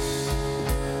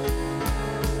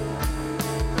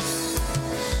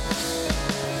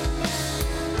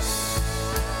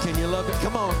 Can you love it?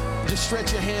 Come on, just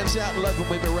stretch your hands out and love it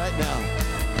with me right now.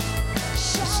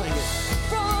 Just sing it.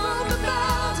 From the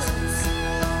mountains,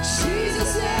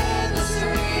 Jesus in the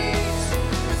streets,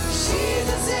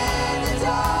 Jesus in the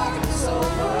darkness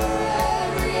over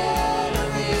every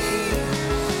enemy,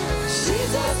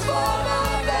 Jesus for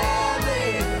my family,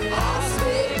 I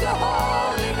speak the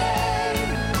holy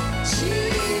name,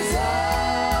 Jesus.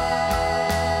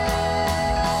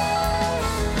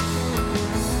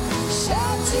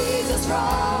 Shout Jesus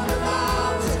from the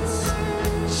mountains,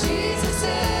 Jesus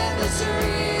in the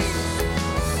streets,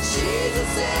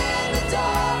 Jesus in the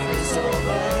darkness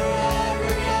over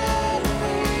every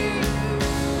enemy,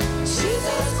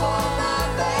 Jesus for my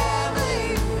family,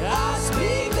 I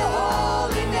speak the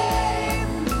holy name,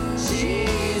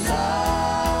 Jesus.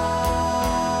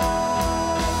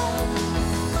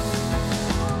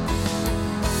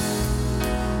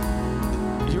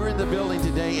 You're in the building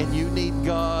today and you need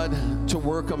God to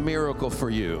work a miracle for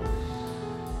you.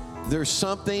 There's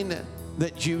something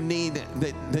that you need,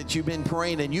 that you've been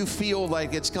praying, and you feel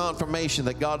like it's confirmation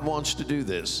that God wants to do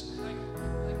this.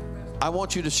 I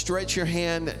want you to stretch your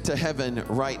hand to heaven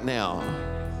right now.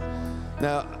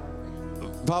 Now,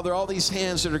 Father, all these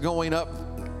hands that are going up,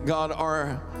 God,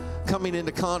 are coming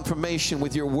into confirmation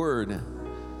with your word.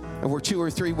 And where 2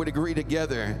 or 3 would agree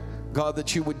together, God,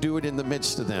 that you would do it in the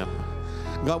midst of them.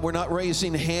 God, we're not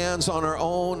raising hands on our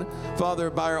own, Father,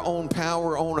 by our own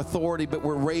power, our own authority, but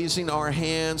we're raising our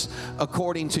hands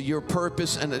according to your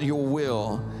purpose and your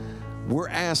will. We're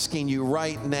asking you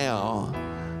right now,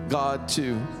 God,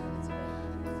 to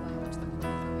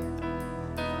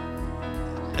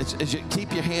as you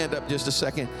keep your hand up just a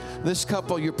second. This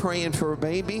couple, you're praying for a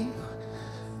baby.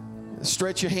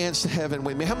 Stretch your hands to heaven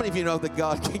with me. How many of you know that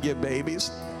God can give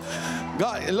babies?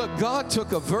 God, look, God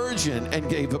took a virgin and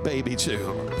gave a baby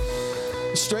to.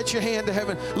 Stretch your hand to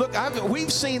heaven. Look,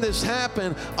 we've seen this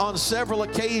happen on several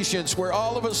occasions where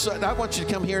all of a sudden, I want you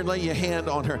to come here and lay your hand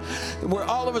on her, where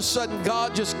all of a sudden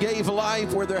God just gave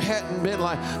life where there hadn't been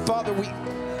life. Father, we...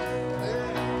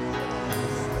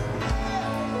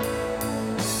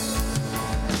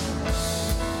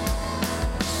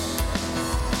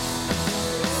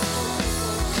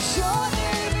 Your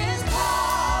name is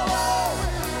power,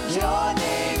 your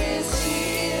name is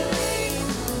healing,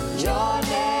 your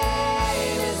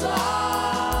name is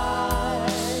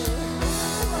life.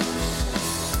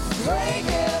 Break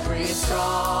every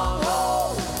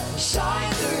stronghold,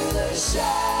 shine through the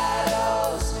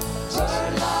shadows,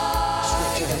 burn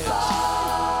like a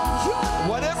fire.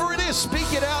 Whatever it is,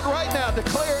 speak it out right now.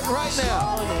 Declare it right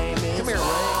now. Your name is Come here, Ray.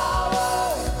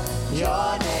 power,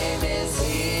 your name is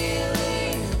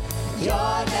healing,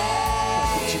 your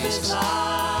name is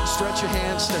life. Stretch your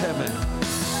hands to heaven.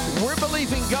 We're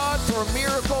believing God for a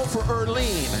miracle for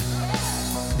Erlene.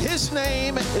 His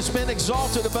name has been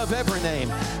exalted above every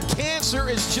name. Cancer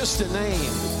is just a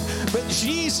name. But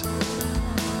Jesus,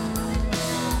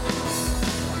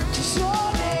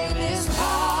 Your name is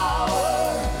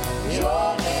power,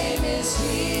 your name is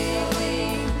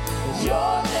healing,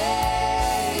 your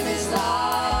name is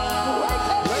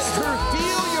life. let her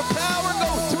feel your power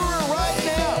go through her right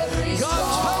now. God,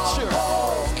 touch her.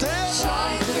 There.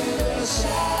 Shine through the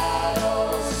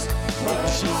shadows, In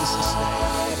Jesus'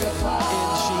 name. In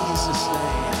Jesus'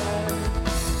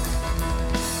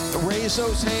 name. Raise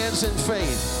those hands in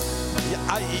faith.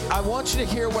 I want you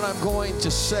to hear what I'm going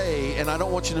to say, and I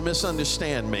don't want you to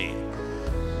misunderstand me.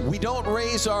 We don't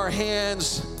raise our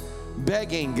hands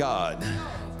begging God.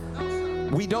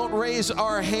 We don't raise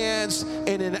our hands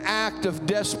in an act of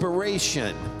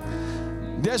desperation.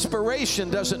 Desperation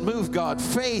doesn't move God.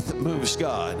 Faith moves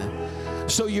God.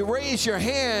 So you raise your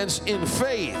hands in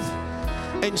faith.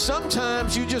 And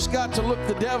sometimes you just got to look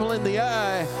the devil in the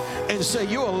eye and say,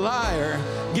 "You're a liar.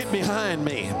 Get behind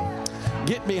me.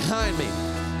 Get behind me."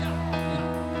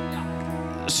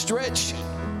 Stretch.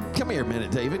 Come here a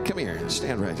minute, David. Come here.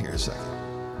 Stand right here a second.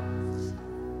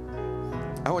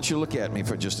 I want you to look at me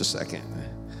for just a second.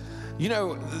 You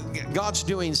know, God's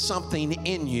doing something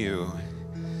in you,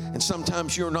 and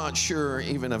sometimes you're not sure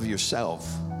even of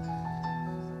yourself,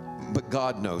 but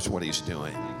God knows what He's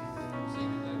doing.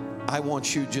 I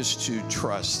want you just to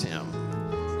trust Him.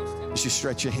 As you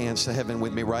stretch your hands to heaven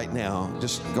with me right now,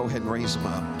 just go ahead and raise them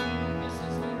up.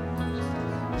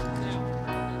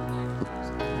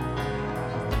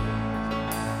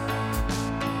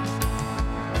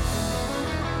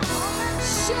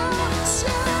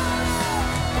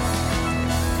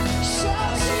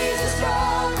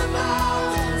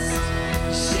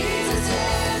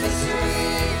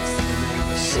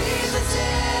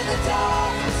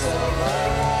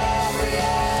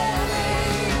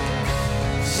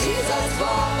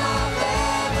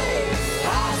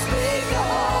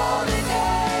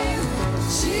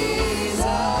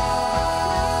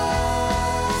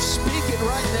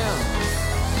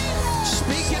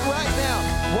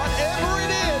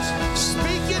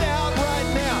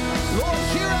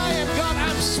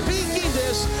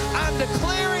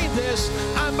 Declaring this,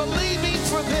 I'm believing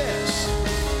for this.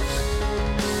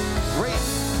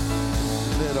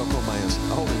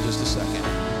 Hold it just a second.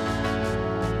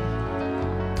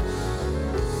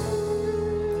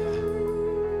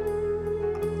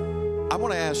 I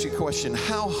want to ask you a question.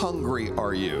 How hungry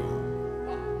are you?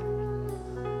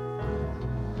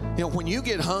 You know, when you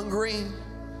get hungry,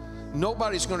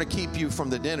 nobody's going to keep you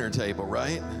from the dinner table,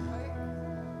 right?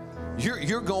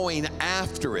 You're going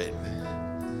after it.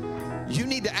 You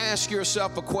need to ask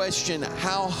yourself a question: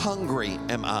 how hungry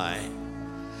am I?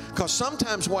 Because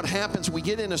sometimes what happens, we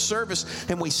get in a service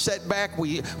and we sit back,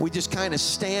 we just kind of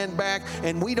stand back,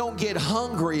 and we don't get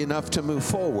hungry enough to move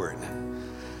forward.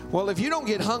 Well, if you don't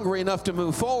get hungry enough to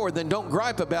move forward, then don't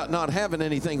gripe about not having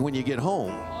anything when you get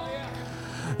home.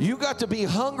 You got to be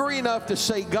hungry enough to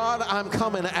say, "God, I'm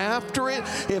coming after it.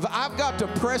 If I've got to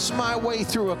press my way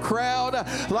through a crowd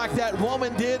like that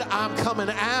woman did, I'm coming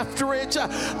after it.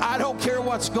 I don't care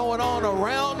what's going on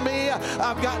around me.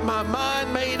 I've got my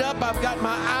mind made up. I've got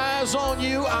my eyes on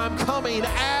you. I'm coming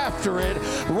after it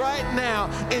right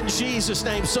now in Jesus'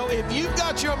 name." So if you've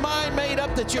got your mind made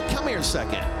up that you're, come here a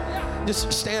second.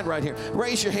 Just stand right here.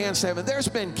 Raise your hands to heaven. There's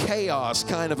been chaos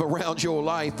kind of around your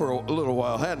life for a little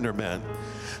while, hasn't there been?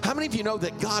 How many of you know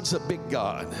that God's a big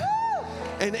God?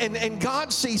 And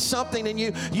God sees something in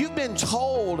you. You've been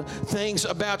told things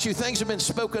about you. Things have been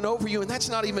spoken over you, and that's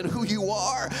not even who you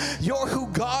are. You're who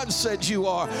God said you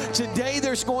are. Today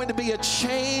there's going to be a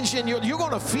change, and you're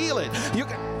going to feel it.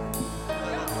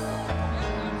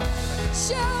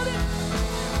 Shout it.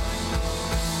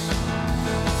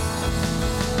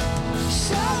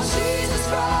 Shout Jesus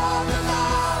from the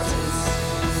mountains.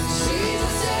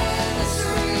 Jesus in the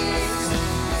streets.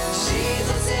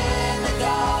 Jesus in the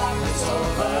darkness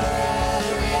over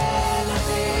every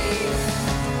enemy.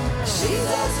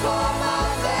 Jesus for my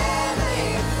family.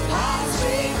 I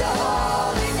speak the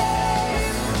holy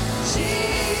name.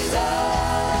 Jesus.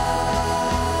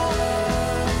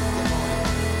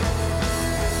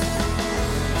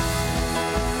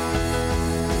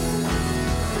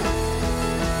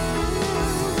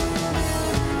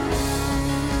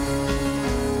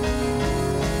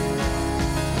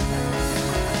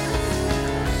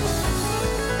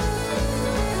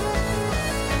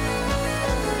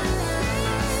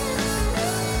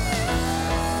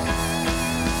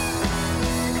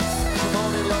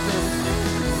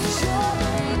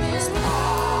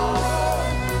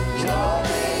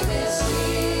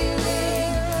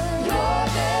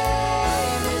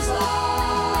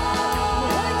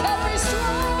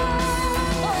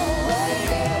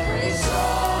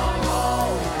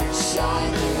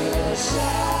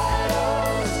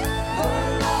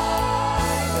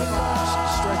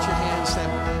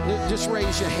 Just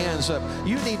raise your hands up.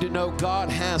 You need to know God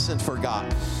hasn't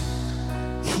forgotten.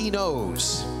 He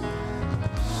knows.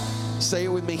 Say it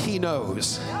with me. He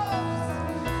knows.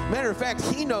 Matter of fact,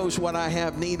 He knows what I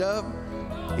have need of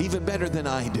even better than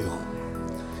I do.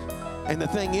 And the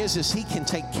thing is He can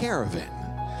take care of it.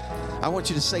 I want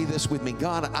you to say this with me.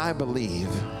 God, I believe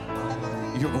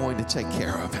You're going to take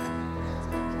care of it.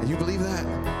 And you believe that?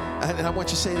 And I want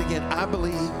you to say it again. I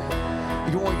believe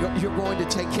you're going to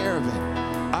take care of it.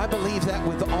 I believe that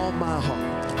with all my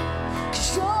heart.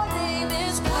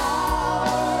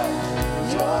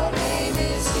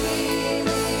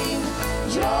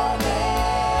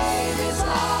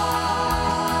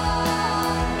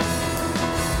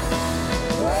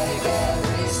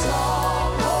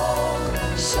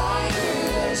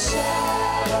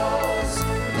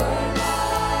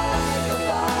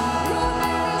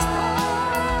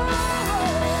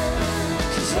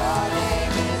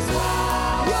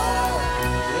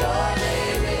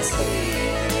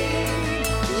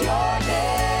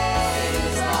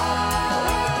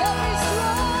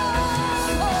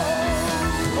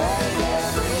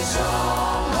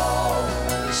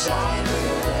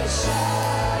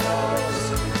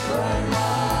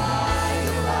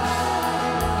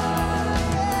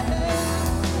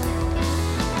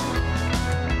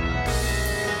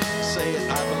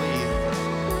 I believe.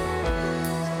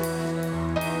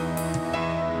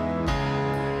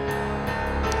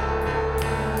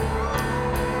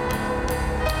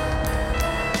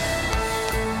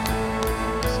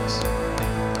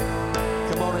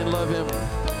 Come on and love him.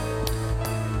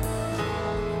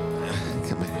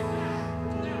 Come here.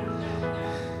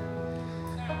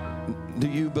 Do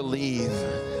you believe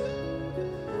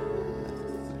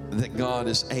that God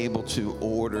is able to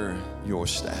order your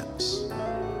steps?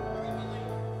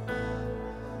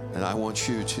 And I want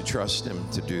you to trust him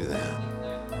to do that.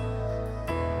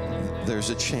 There's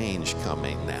a change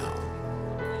coming now.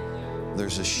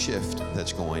 There's a shift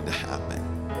that's going to happen.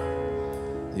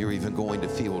 You're even going to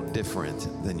feel different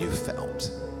than you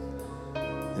felt.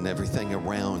 And everything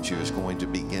around you is going to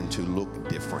begin to look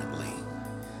differently.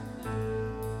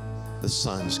 The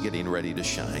sun's getting ready to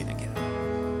shine again.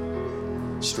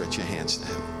 Stretch your hands to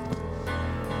heaven.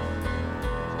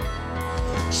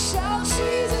 Shout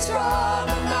Jesus from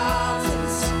the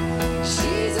mountains,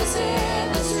 Jesus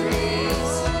in the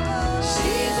streets,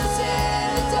 Jesus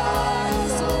in the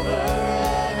darkness over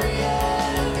every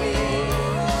enemy,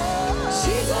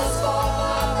 Jesus for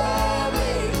my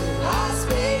family, I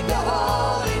speak the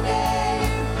holy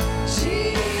name, Jesus.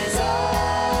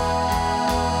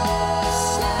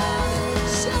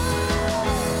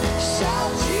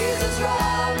 Shout Jesus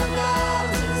from the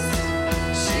mountains,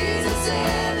 Jesus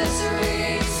in the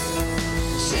streets,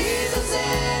 Jesus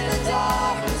in the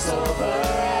darkness over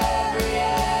every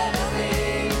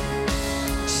enemy,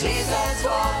 Jesus for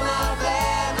my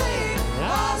family,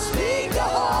 I speak the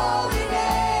holy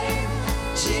name,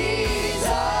 Jesus.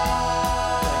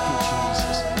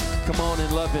 Come on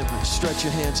and love him. Stretch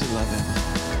your hands and love him.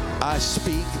 I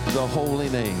speak the holy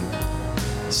name.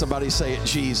 Somebody say it,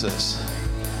 Jesus.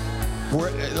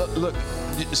 Look,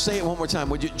 say it one more time,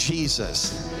 would you?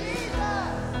 Jesus.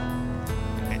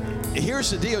 Here's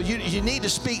the deal. You need to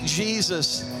speak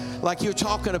Jesus like you're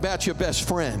talking about your best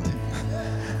friend,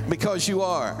 because you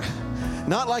are.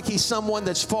 Not like he's someone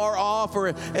that's far off or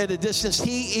at a distance.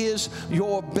 He is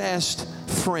your best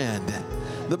friend.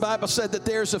 The Bible said that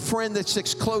there's a friend that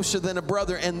sticks closer than a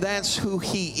brother, and that's who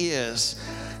he is.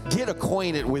 Get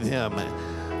acquainted with him.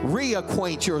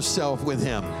 Reacquaint yourself with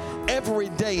him. Every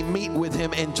day meet with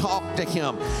him and talk to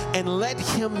him, and let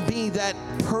him be that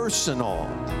personal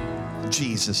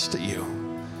Jesus to you.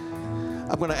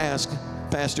 I'm going to ask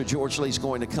Pastor George Lee's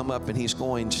going to come up, and he's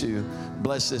going to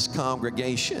bless this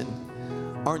congregation.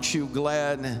 Aren't you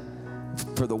glad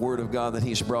for the word of God that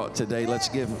he's brought today? Let's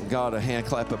give God a hand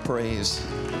clap of praise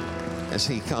as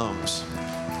he comes.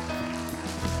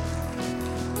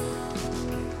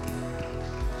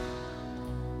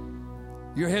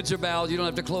 Your heads are bowed. You don't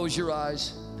have to close your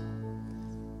eyes.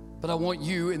 But I want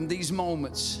you in these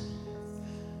moments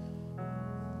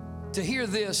to hear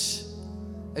this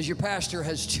as your pastor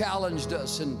has challenged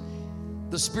us and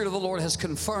the Spirit of the Lord has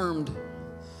confirmed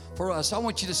for us. I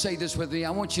want you to say this with me.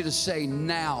 I want you to say,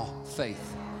 now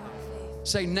faith.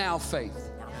 Say, now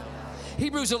faith.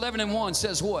 Hebrews 11:1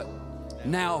 says what?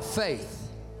 Now faith.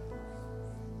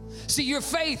 See, your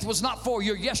faith was not for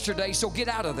your yesterday, so get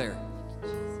out of there.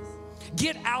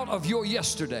 Get out of your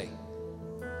yesterday.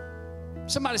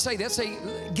 Somebody say that. Say,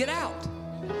 get out.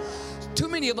 Too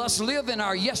many of us live in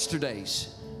our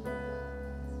yesterdays.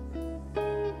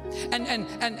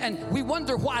 And we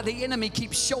wonder why the enemy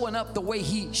keeps showing up the way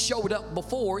he showed up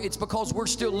before. It's because we're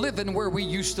still living where we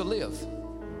used to live.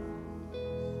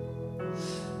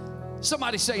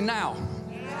 Somebody say now.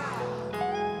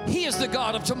 He is the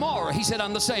God of tomorrow. He said,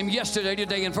 I'm the same yesterday,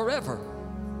 today, and forever.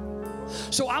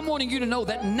 So I'm wanting you to know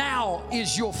that now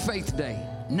is your faith day.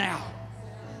 Now.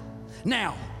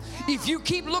 Now. If you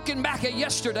keep looking back at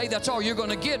yesterday, that's all you're going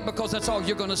to get, because that's all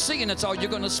you're going to see and that's all you're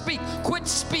going to speak. Quit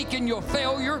speaking your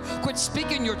failure. Quit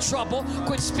speaking your trouble.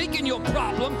 Quit speaking your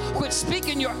problem. Quit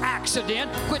speaking your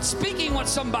accident. Quit speaking what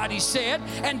somebody said,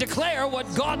 and declare what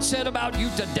God said about you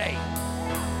today.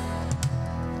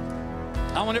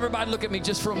 I want everybody to look at me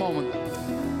just for a moment.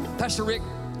 Pastor Rick,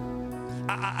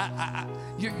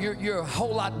 you're a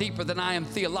whole lot deeper than I am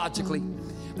theologically,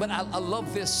 but I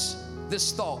love this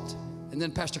thought. And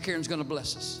then Pastor Karen's going to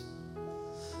bless us.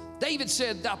 David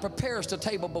said, thou preparest a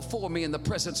table before me in the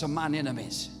presence of mine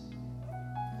enemies.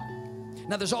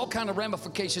 Now, there's all kind of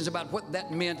ramifications about what that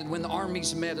meant and when the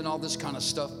armies met and all this kind of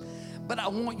stuff. But I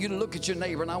want you to look at your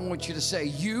neighbor and I want you to say,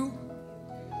 you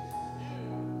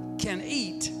can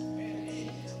eat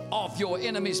off your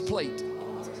enemy's plate.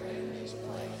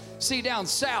 See, down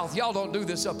south, y'all don't do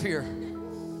this up here.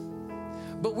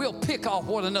 But we'll pick off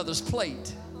one another's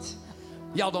plate.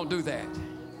 Y'all don't do that.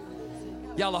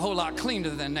 Y'all a whole lot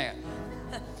cleaner than that.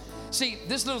 See,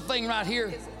 this little thing right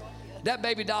here, That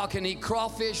baby doll can eat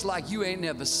crawfish like you ain't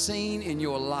never seen in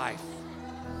your life.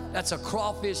 That's a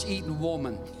crawfish eating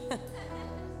woman.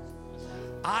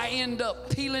 I end up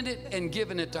peeling it and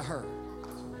giving it to her.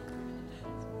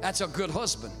 That's a good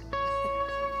husband.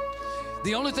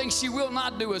 The only thing she will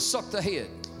not do is suck the head.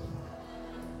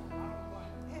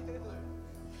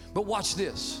 But watch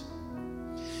this.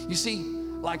 You see,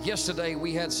 like yesterday,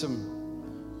 we had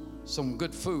some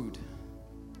good food.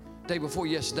 Day before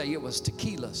yesterday, it was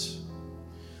tequilas.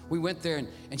 We went there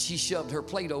and she shoved her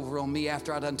plate over on me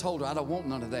after I done told her I don't want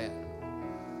none of that.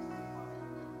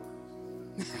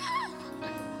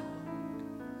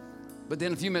 But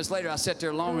then a few minutes later, I sat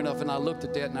there long enough and I looked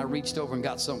at that and I reached over and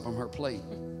got something from her plate.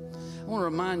 I want to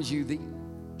remind you, the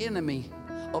enemy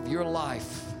of your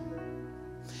life,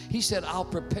 he said, I'll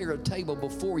prepare a table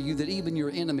before you that even your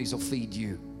enemies will feed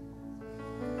you.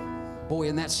 Boy,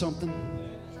 isn't that something?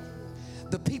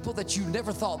 The people that you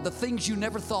never thought, the things you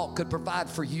never thought could provide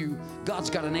for you, God's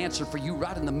got an answer for you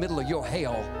right in the middle of your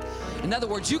hell. In other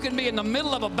words, you can be in the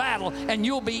middle of a battle and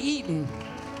you'll be eating.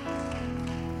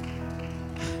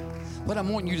 What I'm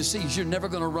wanting you to see is you're never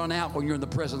going to run out when you're in the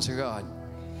presence of God.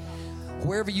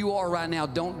 Wherever you are right now,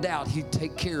 don't doubt He'll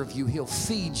take care of you. He'll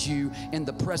feed you in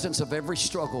the presence of every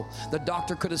struggle. The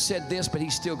doctor could have said this, but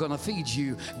He's still going to feed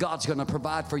you. God's going to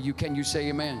provide for you. Can you say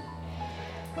amen?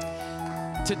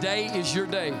 Today is your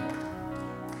day.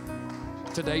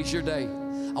 Today's your day.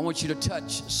 I want you to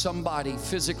touch somebody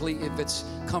physically if it's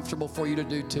comfortable for you to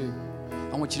do too.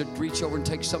 I want you to reach over and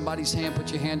take somebody's hand,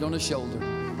 put your hand on the shoulder.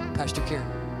 Pastor Karen.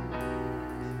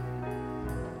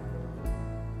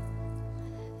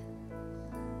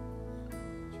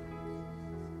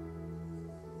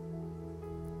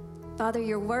 Father,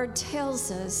 your word tells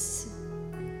us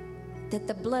that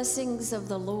the blessings of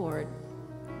the Lord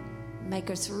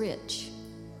make us rich.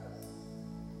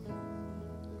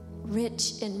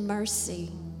 Rich in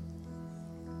mercy,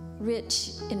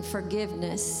 rich in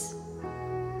forgiveness,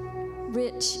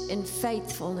 rich in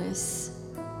faithfulness,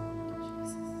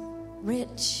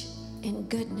 rich in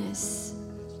goodness.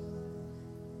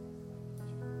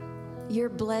 Your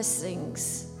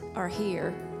blessings are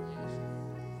here.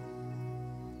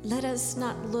 Let us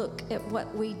not look at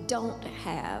what we don't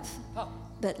have,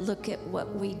 but look at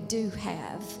what we do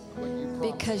have.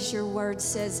 Because your word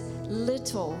says,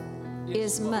 little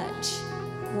is much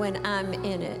when I'm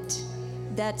in it.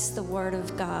 That's the word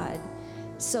of God.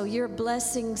 So your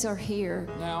blessings are here,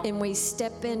 and we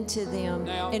step into them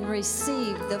and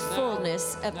receive the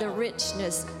fullness of the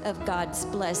richness of God's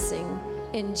blessing.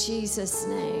 In Jesus'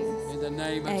 name. In the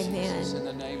name of Amen. Jesus. In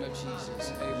the name of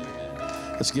Jesus. Amen.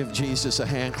 Let's give Jesus a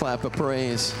hand clap of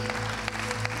praise.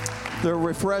 There are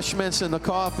refreshments in the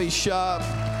coffee shop.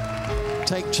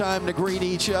 Take time to greet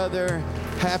each other.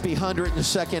 Happy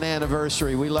 102nd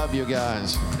anniversary. We love you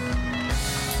guys.